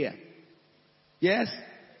stay here. Yes?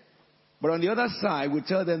 But on the other side, we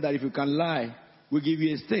tell them that if you can lie, we give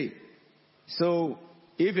you a stay. So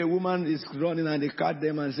if a woman is running and they cut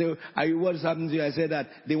them and say, what is happening to you? I say that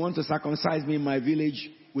they want to circumcise me in my village.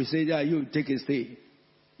 We say, yeah, you take a stay.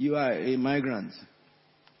 You are a migrant.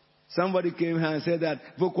 Somebody came here and said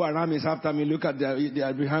that Boko Haram is after me. Look at they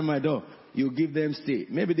are behind my door. You give them stay.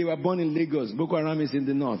 Maybe they were born in Lagos. Boko Haram is in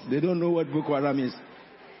the north. They don't know what Boko Haram is.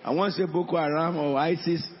 And once you say Boko Haram or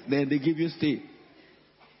ISIS, then they give you stay.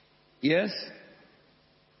 Yes?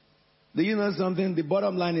 Do you know something? The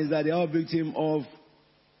bottom line is that they are victim of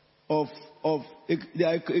they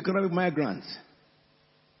are economic migrants.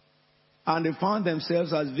 And they found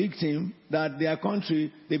themselves as victims that their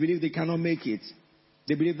country, they believe they cannot make it.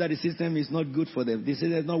 They believe that the system is not good for them. The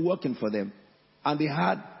system is not working for them. And they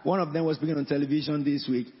had, one of them was speaking on television this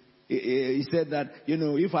week. He said that,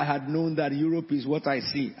 if I had known that Europe is what I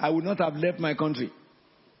see, I would not have left my country.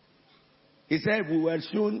 He said we were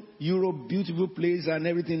shown Europe, beautiful place and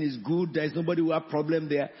everything is good. There is nobody who have problem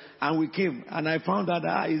there. And we came. And I found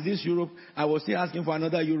out, is this Europe? I was still asking for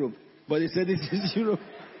another Europe. But they said this is Europe.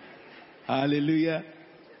 Hallelujah.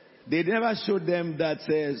 They never showed them that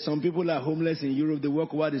some people are homeless in Europe. They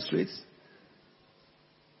walk over the streets.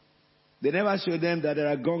 They never showed them that there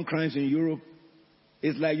are gun crimes in Europe.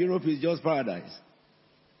 It's like Europe is just paradise.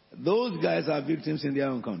 Those guys are victims in their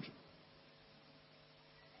own country.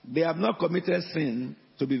 They have not committed sin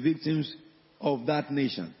to be victims of that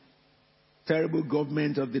nation. Terrible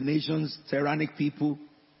government of the nations, tyrannic people.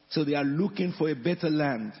 So they are looking for a better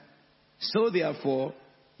land. So therefore,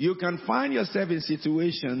 you can find yourself in a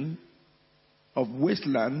situation of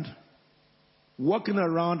wasteland, walking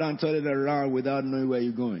around and turning around without knowing where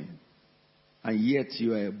you're going. And yet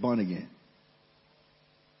you are born again.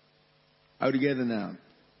 Are we together now?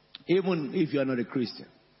 Even if you are not a Christian.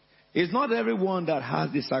 It's not everyone that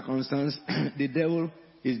has this circumstance. The devil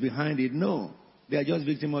is behind it. No. They are just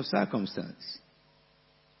victims of circumstance.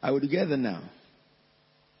 Are we together now?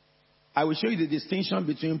 I will show you the distinction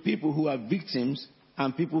between people who are victims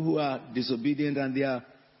and people who are disobedient and they are,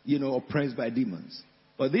 oppressed by demons.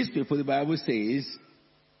 But these people, the Bible says,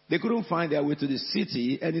 they couldn't find their way to the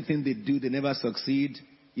city. Anything they do, they never succeed.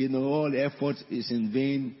 All the effort is in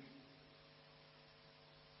vain.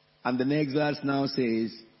 And the next verse now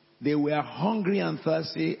says, they were hungry and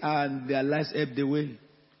thirsty and their lives ebbed away.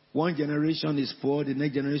 One generation is poor, the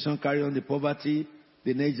next generation carry on the poverty,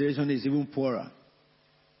 the next generation is even poorer.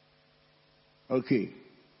 Okay.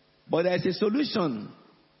 But there's a solution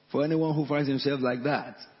for anyone who finds himself like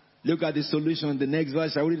that. Look at the solution. The next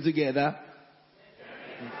verse, shall we read it together?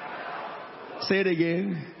 Say it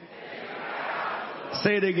again.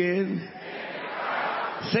 Say it again.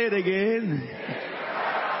 Say it again.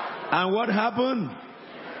 And what happened?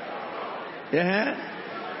 Yeah.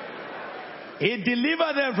 He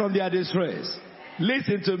delivered them from their distress.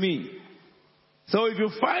 Listen to me. So if you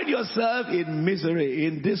find yourself in misery,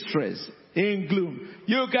 in distress, in gloom,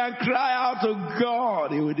 you can cry out to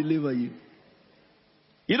God. He will deliver you.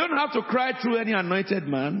 You don't have to cry through any anointed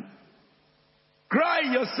man. Cry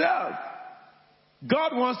yourself.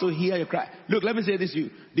 God wants to hear your cry. Look, let me say this to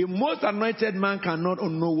you. The most anointed man cannot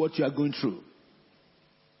know what you are going through.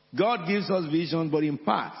 God gives us vision, but in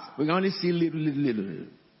parts. We can only see little.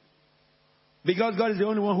 Because God is the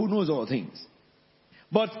only one who knows all things.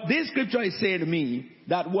 But this scripture is saying to me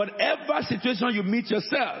that whatever situation you meet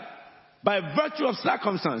yourself, by virtue of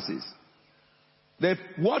circumstances, that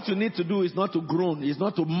what you need to do is not to groan, is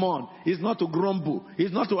not to mourn, is not to grumble,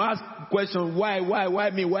 is not to ask questions, why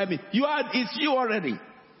me? It's you already.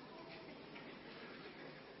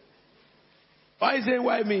 Why is it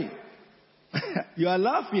why me? You are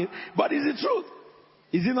laughing, but it's the truth.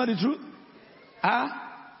 Is it not the truth?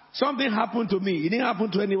 Something happened to me. It didn't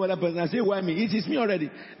happen to any other person. I say, why me? It is me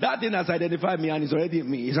already. That thing has identified me and it's already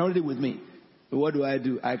me. It's already with me. So what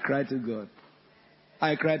do? I cry to God.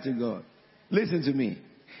 I cry to God. Listen to me.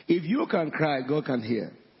 If you can cry, God can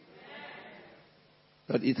hear.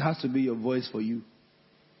 But it has to be your voice for you.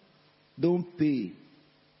 Don't pay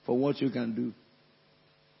for what you can do.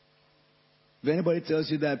 If anybody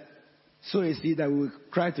tells you that, so a seed that we will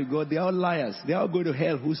cry to God, they are all liars. They are all going to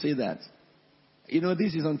hell who say that.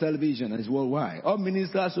 This is on television and it's worldwide. All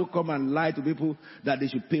ministers who come and lie to people that they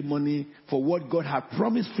should pay money for what God has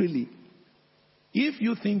promised freely. If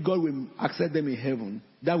you think God will accept them in heaven,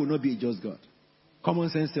 that will not be a just God. Common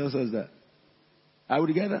sense tells us that. Are we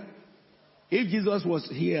together? If Jesus was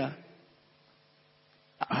here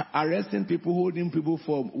arresting people, holding people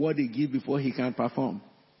for what they give before he can perform,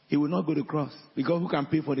 he will not go to the cross. Because who can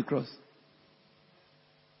pay for the cross?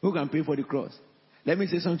 Who can pay for the cross? Let me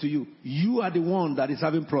say something to you. You are the one that is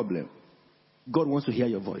having problem. God wants to hear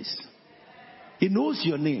your voice. He knows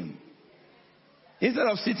your name. Instead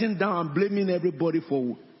of sitting down and blaming everybody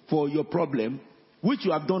for your problem, which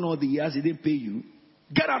you have done all the years, he didn't pay you,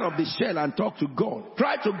 get out of the shell and talk to God.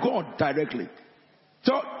 Cry to God directly.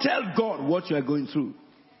 Tell God what you are going through.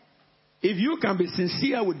 If you can be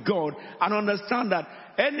sincere with God and understand that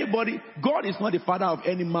God is not the father of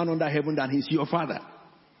any man under heaven, than he's your father.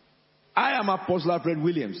 I am Apostle Alfred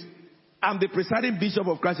Williams. I'm the presiding bishop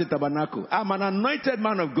of Christ Tabernacle. I'm an anointed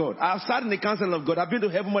man of God. I've sat in the council of God. I've been to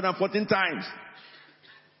heaven more than 14 times.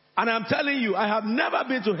 And I'm telling you, I have never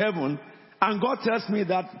been to heaven and God tells me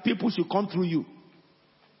that people should come through you.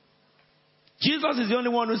 Jesus is the only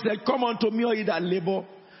one who said, come unto me, all ye that labor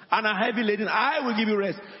and are heavy laden, I will give you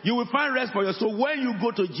rest. You will find rest for your soul when you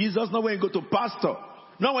go to Jesus, not when you go to pastor,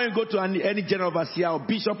 not when you go to any general overseer or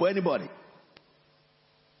bishop or anybody.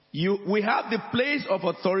 We have the place of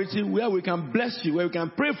authority where we can bless you, where we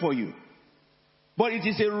can pray for you. But it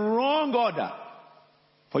is a wrong order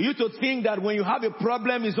for you to think that when you have a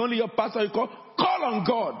problem, it's only your pastor you call. Call on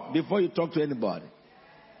God before you talk to anybody.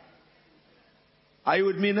 Are you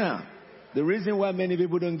with me now? The reason why many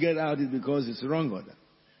people don't get out is because it's wrong order.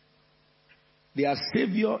 Their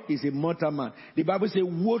Savior is a mortal man. The Bible says,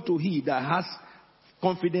 woe to he that has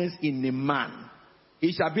confidence in a man.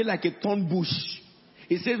 It shall be like a thorn bush.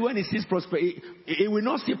 It says when he sees prosperity, he will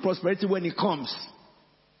not see prosperity when it comes.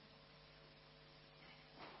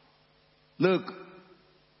 Look,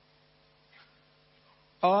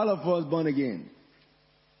 all of us born again,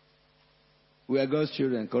 we are God's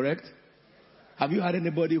children, correct? Have you had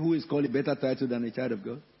anybody who is called a better title than a child of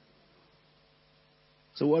God?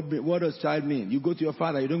 So what does child mean? You go to your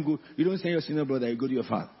father, you don't send your senior brother, you go to your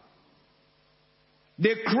father.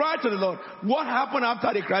 They cry to the Lord. What happened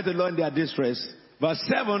after they cried to the Lord in their distress? Verse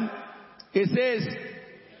 7, it says,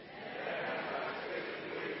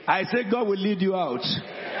 I say God will lead you out.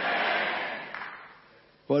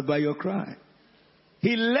 But by your cry.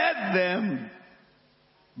 He led them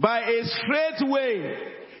by a straight way.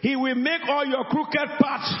 He will make all your crooked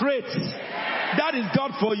paths straight. That is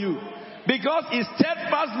God for you. Because his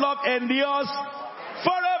steadfast love endures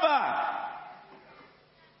forever.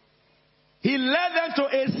 He led them to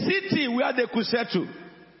a city where they could settle.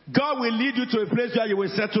 God will lead you to a place where you will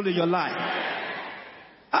settle in your life.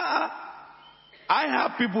 I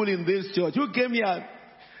have people in this church who came here.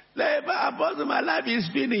 Like, Apostle, my life is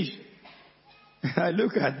finished. I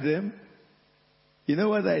look at them. You know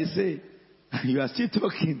what I say? You are still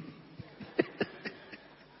talking.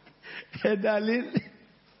 Hey, darling.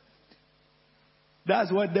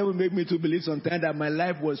 That's what devil make me to believe sometimes, that my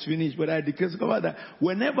life was finished. But I discovered that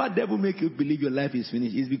whenever devil make you believe your life is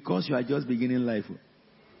finished, it's because you are just beginning life.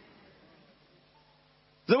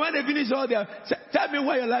 So when they finish all their, tell me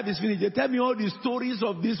why your life is finished. They tell me all the stories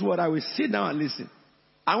of this world. I will sit down and listen.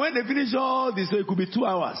 And when they finish all this, so it could be 2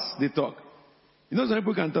 hours, they talk. You know some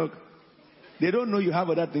people can talk. They don't know you have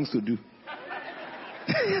other things to do.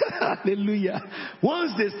 Hallelujah.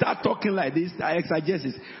 Once they start talking like this,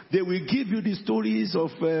 exegesis, they will give you the stories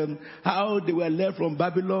of how they were led from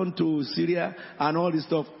Babylon to Syria and all this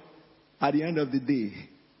stuff. At the end of the day,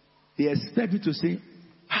 they expect you to say,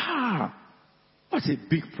 what a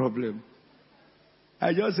big problem.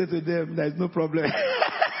 I just say to them, there's no problem.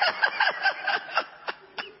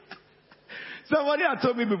 Somebody had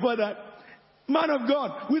told me before that, man of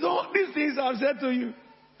God, with all these things I've said to you.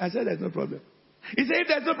 I said, there's no problem. He said, if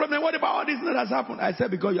there's no problem, what about all this that has happened? I said,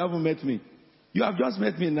 because you haven't met me. You have just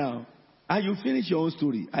met me now. And you finish your own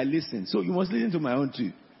story. I listen. So you must listen to my own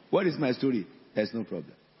too. What is my story? There's no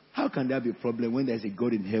problem. How can there be a problem when there's a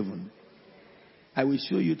God in heaven? I will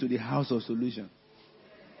show you to the house of solution.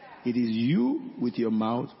 It is you with your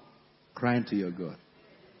mouth crying to your God.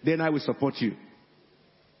 Then I will support you.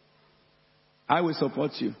 I will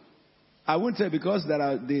support you. I won't say because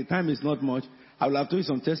the time is not much. I will have told you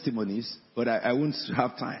some testimonies, but I won't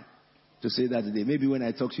have time to say that today. Maybe when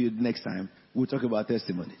I talk to you next time, we'll talk about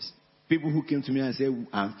testimonies. People who came to me and said,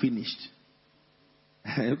 I'm finished.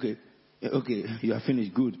 Okay, you are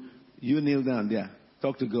finished. Good. You kneel down there.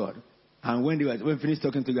 Talk to God. And when we finished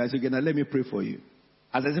talking to God, I said, okay, now let me pray for you.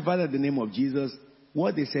 As I said, Father, in the name of Jesus,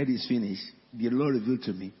 what they said is finished. the Lord revealed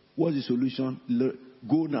to me. What's the solution?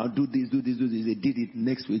 Go now, do this, do this, do this. They did it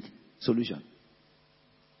next week. Solution.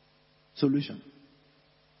 Solution.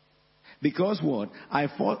 Because what? I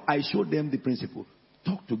showed them the principle.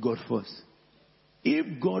 Talk to God first.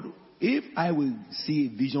 If I will see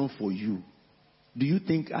a vision for you, do you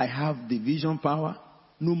think I have the vision power?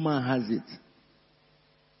 No man has it.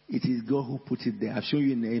 It is God who put it there. I've shown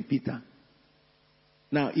you in Peter.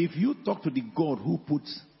 Now, if you talk to the God who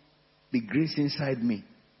puts the grace inside me,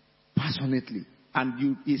 passionately,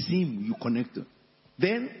 and it's Him you connect to,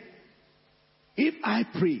 then if I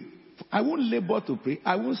pray, I won't labor to pray.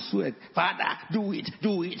 I won't sweat. Father, do it,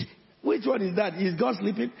 do it. Which one is that? Is God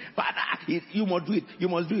sleeping? Father, you must do it. You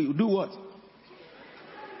must do it. Do what?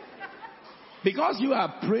 Because you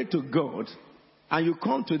have prayed to God and you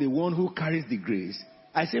come to the one who carries the grace.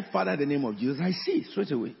 I say, Father, in the name of Jesus, I see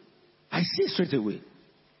straight away. I see straight away.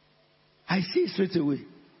 I see straight away.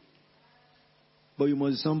 But you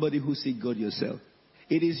must be somebody who seek God yourself.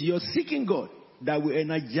 It is your seeking God that will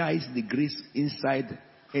energize the grace inside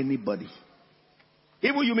anybody.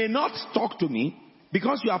 Even you may not talk to me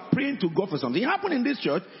because you are praying to God for something. It happened in this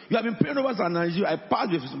church. You have been praying over an issue. I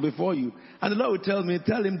passed before you. And the Lord will tell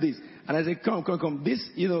him this. And I say, come. This,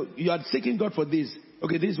 you are seeking God for this.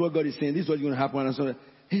 Okay, this is what God is saying. This is what's going to happen. And so,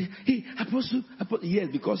 hey, Apostle. Yes,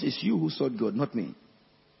 because it's you who sought God, not me.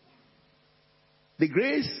 The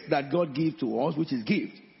grace that God gives to us, which is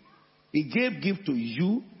gift. He gave gift to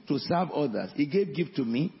you to serve others. He gave gift to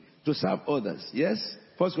me to serve others. Yes?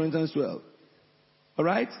 1 Corinthians 12.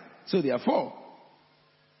 Alright? So therefore,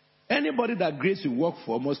 anybody that grace will work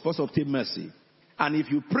for must first obtain mercy. And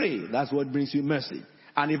if you pray, that's what brings you mercy.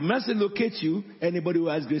 And if mercy locates you, anybody who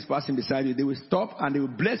has grace passing beside you, they will stop and they will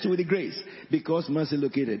bless you with the grace. Because mercy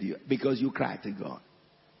located you. Because you cried to God.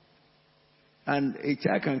 And a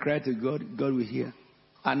child can cry to God, God will hear.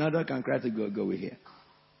 Another can cry to God, God will hear.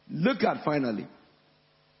 Look at finally.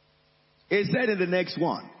 It said in the next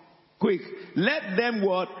one. Quick. Let them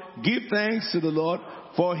what? Give thanks to the Lord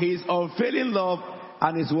for His unfailing love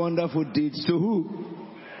and His wonderful deeds. To who?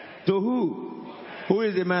 To who? Who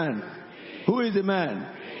is the man? Who is the man?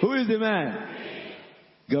 Who is the man?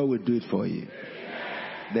 God will do it for you.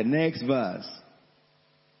 The next verse.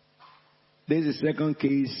 This is the second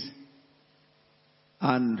case.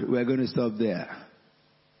 And we're going to stop there.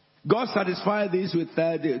 God satisfied this with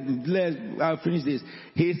I'll finish this.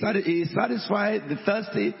 He satisfied the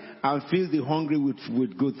thirsty and fills the hungry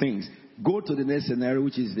with good things. Go to the next scenario,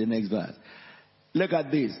 which is the next verse. Look at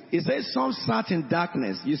this. It says some sat in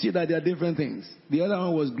darkness. You see that there are different things. The other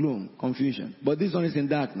one was gloom, confusion. But this one is in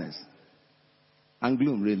darkness. And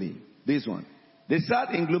gloom, really. This one. They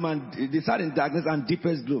sat in gloom and they sat in darkness and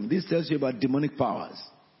deepest gloom. This tells you about demonic powers.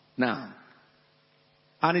 Now.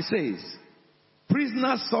 And it says,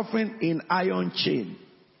 prisoners suffering in iron chain.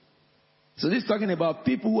 So this is talking about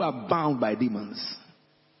people who are bound by demons.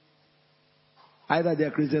 Either they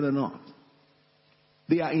are Christian or not.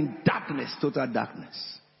 They are in darkness, total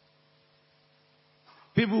darkness.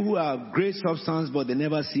 People who have great substance but they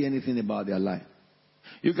never see anything about their life.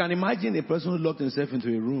 You can imagine a person who locked himself into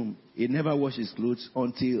a room. He never washed his clothes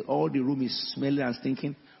until all the room is smelling and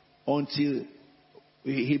stinking. Until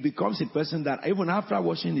he becomes a person that even after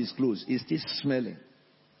washing his clothes, he's still smelling.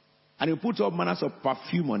 And you put all manners of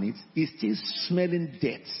perfume on it, he's still smelling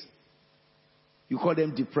death. You call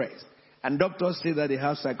them depressed. And doctors say that they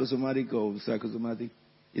have psychosomatic or psychosomatic.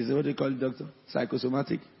 Is that what they call it, doctor?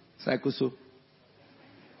 Psychosomatic?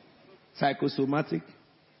 Psychosomatic?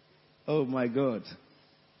 Oh my God.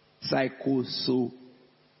 Psychosomatic.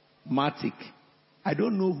 I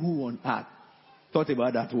don't know who on earth thought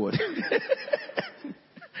about that word.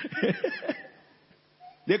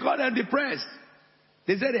 They call them depressed.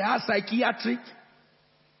 They say they have psychiatric.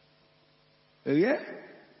 Yeah?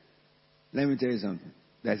 Let me tell you something.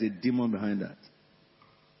 There's a demon behind that.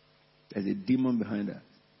 There's a demon behind that.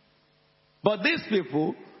 But these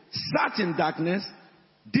people sat in darkness,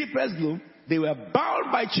 deepest gloom. They were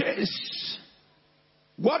bound by chains.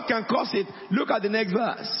 What can cause it? Look at the next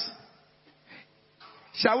verse.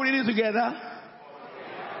 Shall we read it together?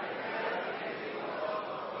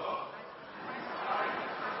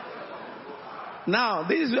 Now,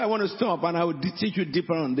 this is where I want to stop, and I will teach you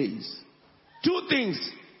deeper on this. Two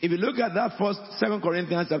things. If you look at that first, 2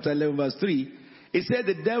 Corinthians chapter 11, verse 3, it said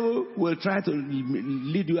the devil will try to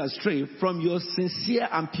lead you astray from your sincere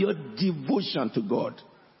and pure devotion to God.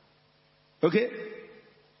 Okay?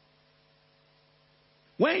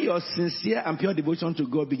 When your sincere and pure devotion to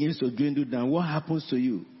God begins to dwindle down, what happens to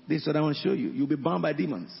you? This is what I want to show you. You'll be bound by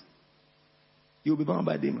demons. You'll be bound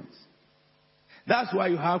by demons. That's why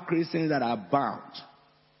you have Christians that are bound.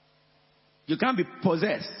 You can't be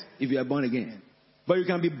possessed if you are born again. But you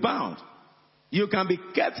can be bound. You can be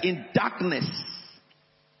kept in darkness.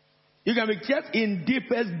 You can be kept in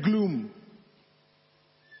deepest gloom.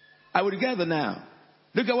 Are we together now?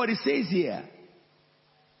 Look at what it says here.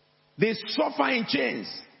 They suffer in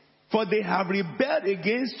chains, for they have rebelled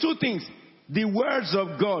against two things. The words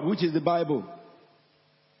of God, which is the Bible.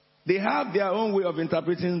 They have their own way of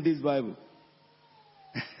interpreting this Bible.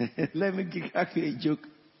 Let me crack you a joke.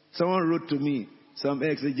 Someone wrote to me some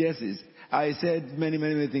exegesis. I said many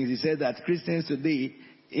things. He said that Christians today,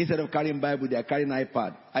 instead of carrying Bible, they are carrying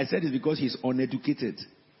iPad. I said it's because he's uneducated.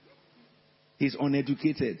 He's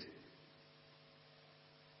uneducated.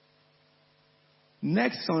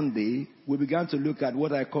 Next Sunday, we began to look at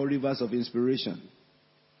what I call rivers of inspiration.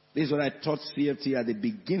 This is what I taught CFT at the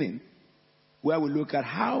beginning, where we look at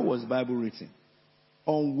how was Bible written,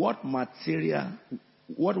 on what material,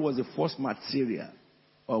 what was the first material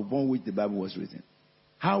upon which the Bible was written,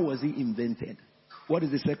 how was it invented, what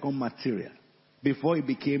is the second material before it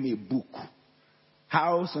became a book,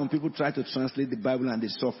 how some people try to translate the Bible and they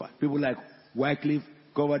suffer. People like Wycliffe,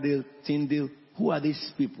 Coverdale, Tyndale, who are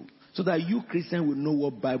these people? So that you Christians will know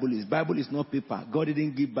what Bible is. Bible is not paper. God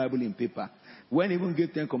didn't give Bible in paper. When he even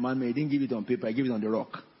gave 10 Commandments, he didn't give it on paper. He gave it on the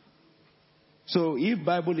rock. So if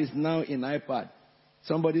Bible is now in iPad,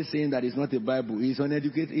 somebody saying that it's not a Bible, he's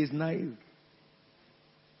uneducated, he's naive.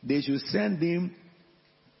 They should send him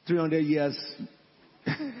 300 years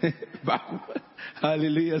backward.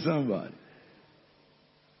 Hallelujah, somebody.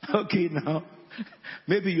 Okay, now,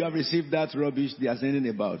 maybe you have received that rubbish they are sending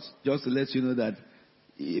about, just to let you know that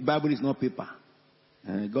Bible is not paper.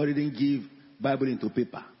 God didn't give Bible into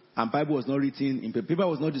paper. And Bible was not written in paper. Paper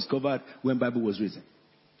was not discovered when Bible was written.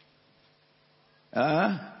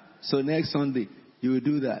 So next Sunday, you will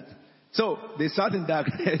do that. So, they sat in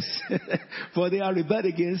darkness, for they are rebelled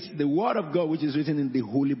against the word of God which is written in the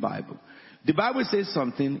Holy Bible. The Bible says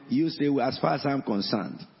something, you say, well, as far as I'm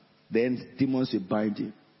concerned, then demons will bind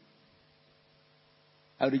you.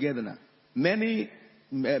 Are we together now? Many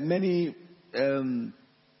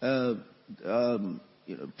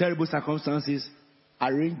terrible circumstances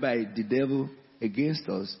arranged by the devil against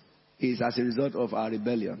us is as a result of our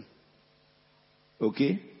rebellion.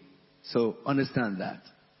 Okay? So understand that.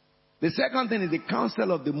 The second thing is the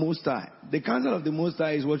counsel of the Most High. The counsel of the Most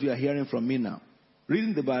High is what you are hearing from me now.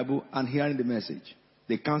 Reading the Bible and hearing the message.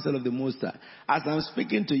 The counsel of the Most High. As I'm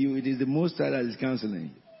speaking to you, it is the Most High that is counseling you.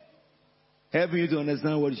 Helping you to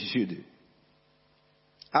understand what you should do.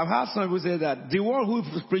 I've heard some people say that the one who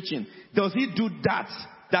is preaching, does he do that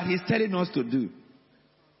he's telling us to do?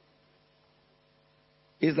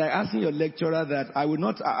 It's like asking your lecturer that I will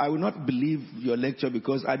not believe your lecture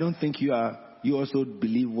because I don't think you also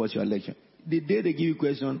believe what your lecture. The day they give you a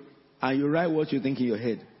question and you write what you think in your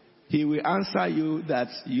head, he will answer you that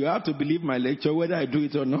you have to believe my lecture whether I do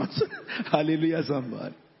it or not. Hallelujah,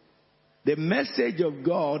 somebody. The message of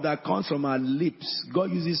God that comes from our lips,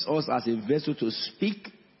 God uses us as a vessel to speak.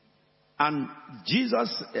 And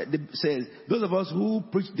Jesus says, those of us who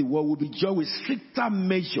preach the word will be judged with stricter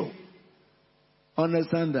measure.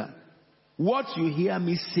 Understand that? What you hear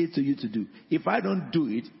me say to you to do, if I don't do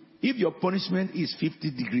it, if your punishment is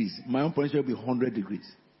 50 degrees, my own punishment will be 100 degrees.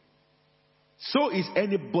 So is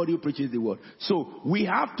anybody who preaches the word. So we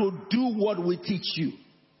have to do what we teach you.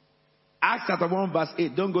 Acts chapter 1 verse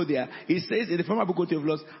 8, don't go there. It says in the former book of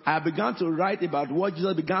Theophilus, I have begun to write about what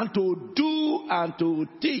Jesus began to do and to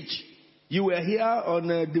teach. You were here on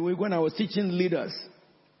the week when I was teaching leaders.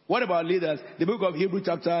 What about leaders? The book of Hebrews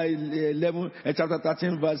chapter 11, chapter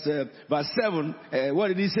 13 verse 7, what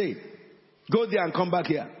did he say? Go there and come back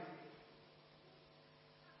here.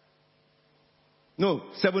 No,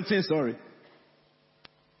 17, sorry.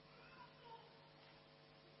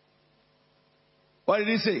 What did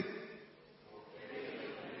he say?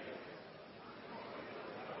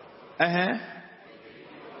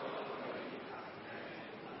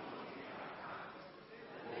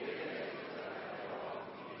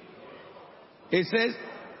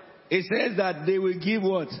 It says that they will give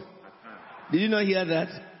what? Did you not hear that?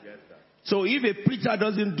 Yes, sir. So if a preacher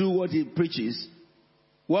doesn't do what he preaches,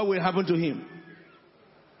 what will happen to him?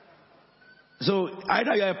 So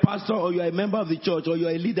either you are a pastor or you are a member of the church or you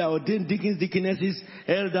are a leader or deacons, deaconesses,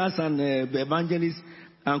 elders and evangelists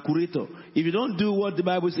and curator. If you don't do what the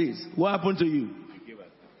Bible says, what happened to you?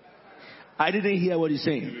 I didn't hear what he's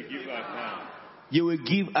saying. You will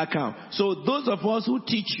give account. So those of us who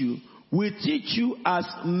teach you, we teach you as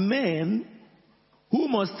men who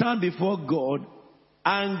must stand before God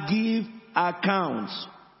and give accounts.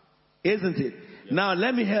 Isn't it? Now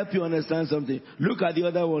let me help you understand something. Look at the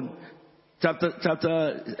other one.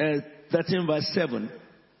 Chapter 13 verse 7.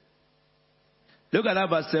 Look at that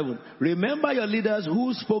verse 7. Remember your leaders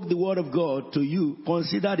who spoke the word of God to you.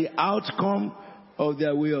 Consider the outcome of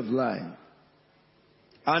their way of life.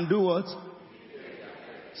 And do what?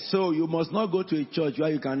 So you must not go to a church where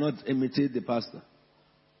you cannot imitate the pastor.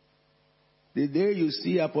 The day you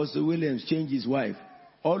see Apostle Williams change his wife,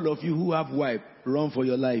 all of you who have wife, run for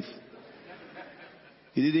your life.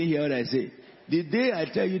 You didn't hear what I said. The day I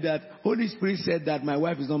tell you that Holy Spirit said that my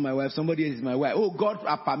wife is not my wife, somebody else is my wife. Oh, God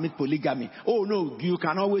permit polygamy. Oh no, you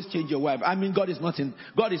can always change your wife. I mean, God is not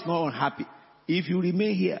unhappy. If you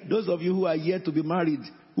remain here, those of you who are yet to be married,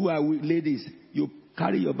 who are ladies, you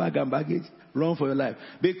carry your bag and baggage, run for your life.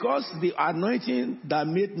 Because the anointing that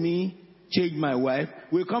made me change my wife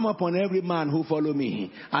will come upon every man who follow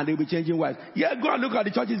me, and they'll be changing wives. Yeah, go and look at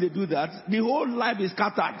the churches, they do that. The whole life is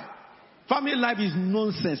scattered. Family life is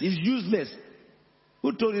nonsense. It's useless.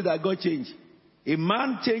 Who told you that God changed? A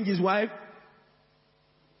man change his wife,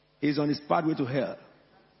 he's on his pathway to hell.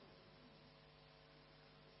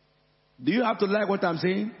 Do you have to like what I'm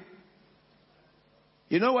saying?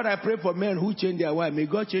 You know what I pray for men who change their wife? May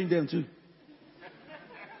God change them too.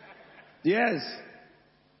 Yes.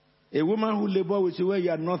 A woman who labor with you where you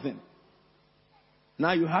are nothing.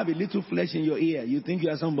 Now you have a little flesh in your ear. You think you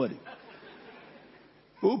are somebody.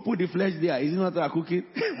 Who put the flesh there? Is it not a cooking?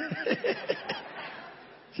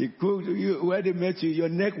 She cooked you. Where they met you, your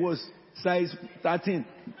neck was size 13,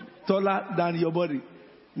 taller than your body.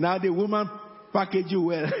 Now the woman package you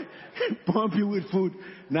well, pump you with food.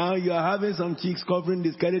 Now you are having some cheeks covering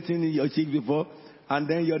the skeleton in your cheek before, and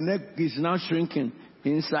then your neck is now shrinking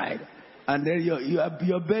inside. And then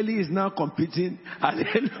your belly is now competing.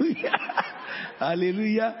 Hallelujah.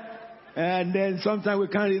 Hallelujah. And then sometimes we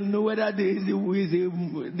can't even know whether this is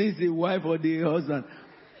the wife or the husband.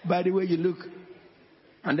 By the way you look.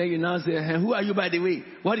 And then you now say, hey, who are you by the way?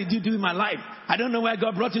 What did you do in my life? I don't know why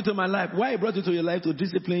God brought you to my life. Why He brought you to your life? To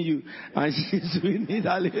discipline you. And she's doing it.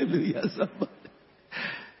 Hallelujah. Somebody.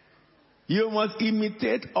 You must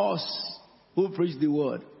imitate us who preach the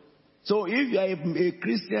word. So if you are a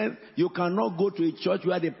Christian, you cannot go to a church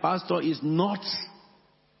where the pastor is not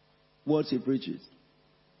what he preaches.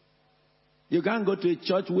 You can't go to a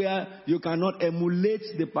church where you cannot emulate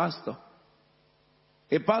the pastor.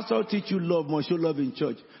 A pastor will teach you love, must show love in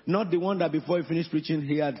church. Not the one that before he finished preaching,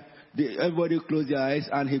 everybody close their eyes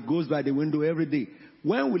and he goes by the window every day.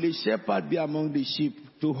 When will a shepherd be among the sheep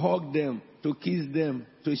to hug them, to kiss them,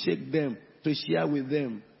 to shake them, to share with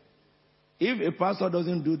them? If a pastor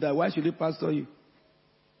doesn't do that, why should he pastor you?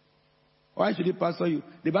 Why should he pastor you?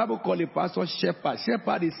 The Bible calls a pastor shepherd.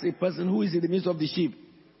 Shepherd is a person who is in the midst of the sheep.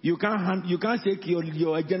 You can't shake your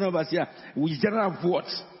general overseer. With general of what?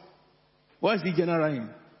 What's the general in?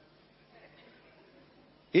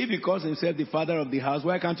 If he calls himself the father of the house,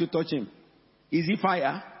 why can't you touch him? Is he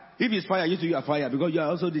fire? If he's fire, you too are fire because you are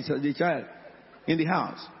also the child in the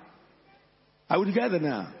house. Are we together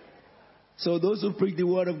now? So those who preach the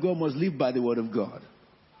word of God must live by the word of God.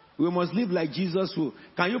 We must live like Jesus who.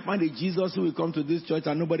 Can you find a Jesus who will come to this church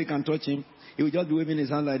and nobody can touch him? He will just be waving his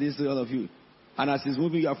hand like this to all of you. And as he's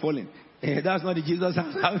moving, you are falling. That's not the Jesus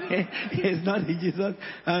I'm serving. It's not the Jesus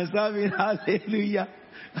I'm serving. Hallelujah.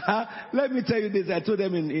 Let me tell you this. I told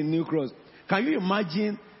them in New Cross. Can you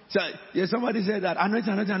imagine? Somebody said that,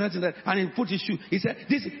 anointing, and he put his shoe. He said,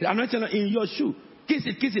 this is anointing in your shoe. Kiss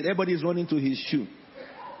it. Everybody is running to his shoe.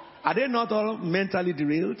 Are they not all mentally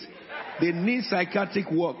derailed? They need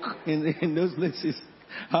psychiatric work in those places.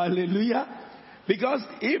 Hallelujah. Because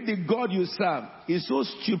if the God you serve is so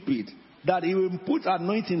stupid that he will put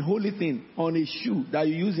anointing, holy thing, on a shoe that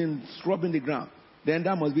you use in scrubbing the ground, then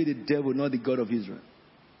that must be the devil, not the God of Israel.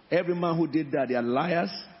 Every man who did that, they are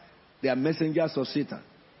liars. They are messengers of Satan.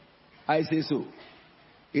 I say so.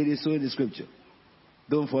 It is so in the scripture.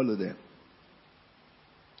 Don't follow them.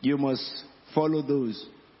 You must follow those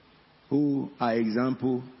who are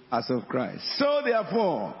example as of Christ. So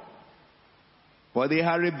therefore, for they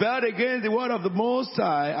have rebelled against the word of the Most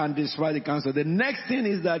High and destroyed the counsel. The next thing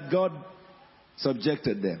is that God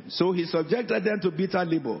subjected them. So he subjected them to bitter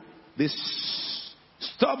labor. They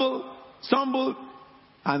stumbled,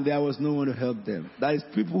 and there was no one to help them. That is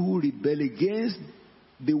people who rebel against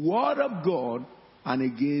the word of God and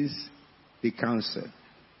against the counsel.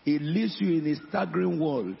 It leaves you in a staggering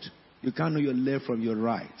world. You can't know your left from your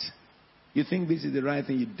right. You think this is the right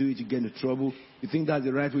thing, you do it, you get into trouble. You think that's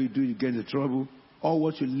the right way, you do it, you get into trouble. All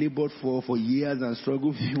what you labored for years and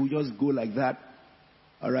struggled, you just go like that.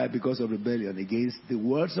 All right, because of rebellion against the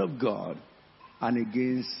words of God and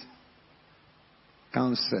against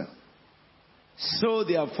counsel. So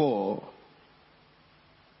therefore,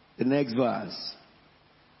 the next verse.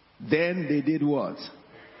 Then they did what?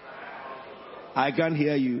 I can't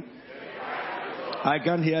hear you. I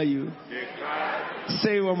can't hear you.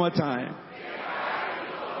 Say it one more time.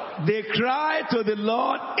 They cried to the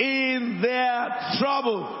Lord in their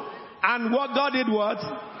trouble. And what God did what?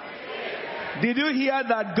 Did you hear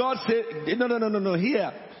that God said, no,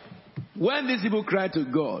 here. When these people cried to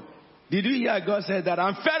God, did you hear God said that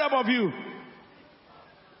I'm fed up of you?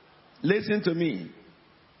 Listen to me.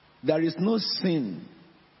 There is no sin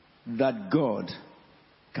that God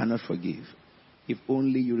cannot forgive if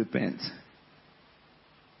only you repent.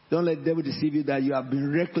 Don't let the devil deceive you that you have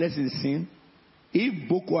been reckless in sin. If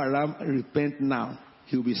Boko Haram repent now,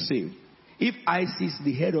 he will be saved. If ISIS,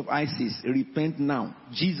 the head of ISIS, repent now,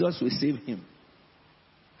 Jesus will save him.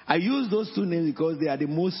 I use those two names because they are the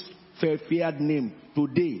most feared name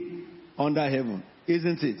today under heaven,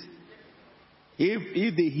 isn't it?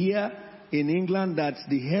 If they hear in England that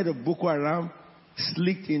the head of Boko Haram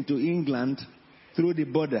slipped into England through the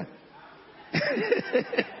border,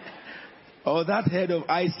 or that head of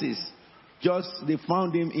ISIS, they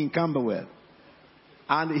found him in Camberwell,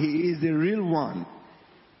 and he is the real one,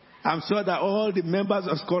 I'm sure that all the members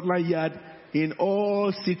of Scotland Yard in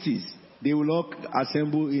all cities, they will all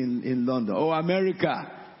assemble in London or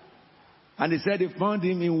America. And they said they found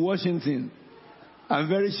him in Washington. I'm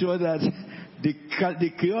very sure that the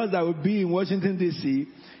chaos that will be in Washington, D.C.,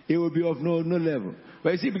 it will be of no level.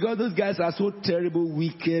 But you see, because those guys are so terrible,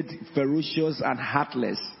 wicked, ferocious, and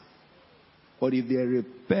heartless. But if they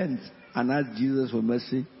repent and ask Jesus for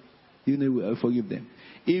mercy, you know, will forgive them.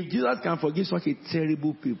 If Jesus can forgive such a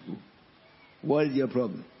terrible people, what is your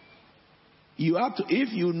problem? You have to,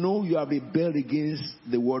 if you know you have rebelled against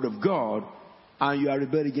the word of God, and you are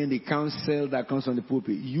rebelled against the counsel that comes from the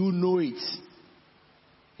pulpit, you know it.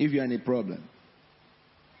 If you are in a problem,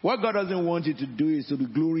 what God doesn't want you to do is to be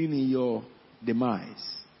glorying in your demise.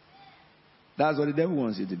 That's what the devil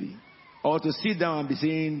wants you to be, or to sit down and be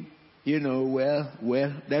saying, you know,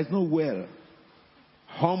 well, there's no well.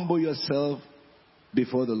 Humble yourself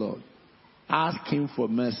before the Lord. Ask him for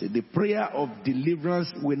mercy. The prayer of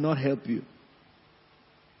deliverance will not help you.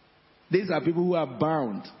 These are people who are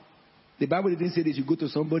bound. The Bible didn't say they should go to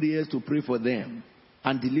somebody else to pray for them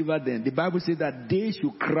and deliver them. The Bible says that they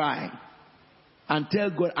should cry and tell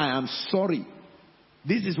God, I am sorry.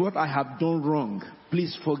 This is what I have done wrong.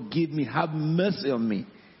 Please forgive me. Have mercy on me.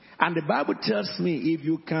 And the Bible tells me if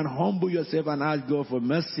you can humble yourself and ask God for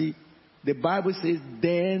mercy, the Bible says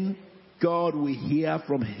then God will hear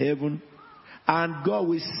from heaven and God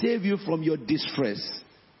will save you from your distress.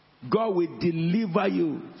 God will deliver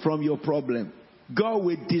you from your problem. God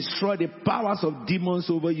will destroy the powers of demons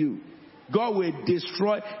over you. God will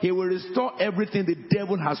destroy, he will restore everything the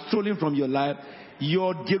devil has stolen from your life.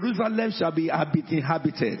 Your Jerusalem shall be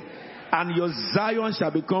inhabited, and your Zion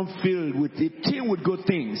shall become filled with with good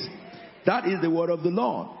things. That is the word of the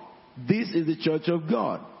Lord. This is the church of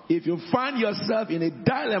God. If you find yourself in a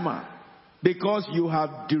dilemma because you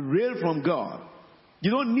have derailed from God,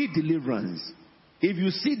 you don't need deliverance. If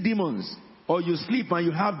you see demons or you sleep and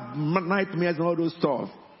you have nightmares and all those stuff,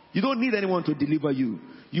 you don't need anyone to deliver you.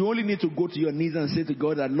 You only need to go to your knees and say to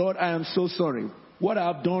God that, Lord, I am so sorry. What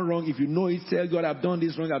I have done wrong, if you know it, tell God, I've done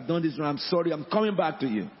this wrong, I'm sorry, I'm coming back to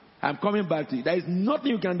you. I'm coming back to you. There is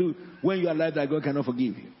nothing you can do when you are alive that God cannot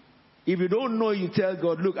forgive you. If you don't know, you tell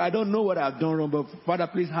God, look, I don't know what I've done wrong, but Father,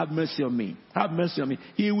 please have mercy on me. Have mercy on me.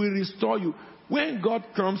 He will restore you. When God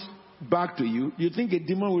comes back to you, you think a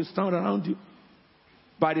demon will stand around you?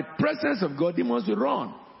 By the presence of God, demons will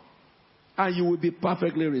run. And you will be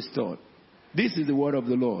perfectly restored. This is the word of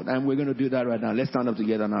the Lord. And we're going to do that right now. Let's stand up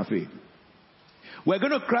together on our feet. We're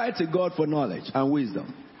going to cry to God for knowledge and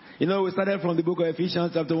wisdom. You know, we started from the book of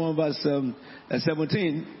Ephesians chapter 1 verse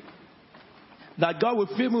 17. That God will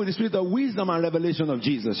fill me with the spirit of wisdom and revelation of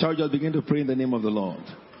Jesus. Shall we just begin to pray in the name of the Lord?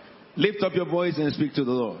 Lift up your voice and speak to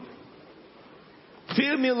the Lord.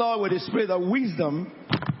 Fill me, Lord, with the spirit of wisdom.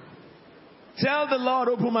 Tell the Lord,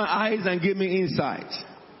 open my eyes and give me insight.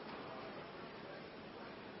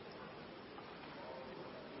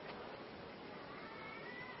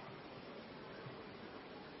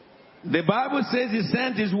 The Bible says he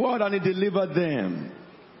sent his word and he delivered them.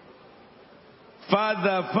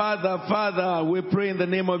 Father, Father, Father, we pray in the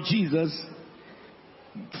name of Jesus.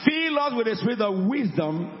 Fill us with the spirit of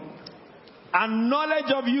wisdom and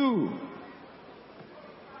knowledge of you.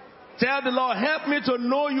 Tell the Lord, help me to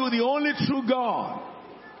know you, the only true God.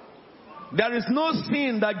 There is no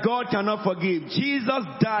sin that God cannot forgive. Jesus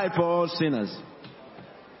died for all sinners.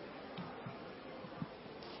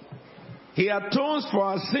 He atones for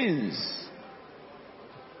our sins.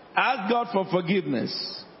 Ask God for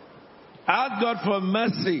forgiveness. Ask God for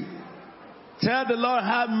mercy. Tell the Lord,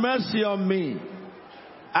 have mercy on me.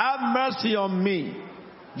 Have mercy on me.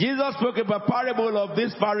 Jesus spoke about a parable of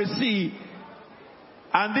this Pharisee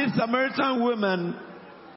and this Samaritan woman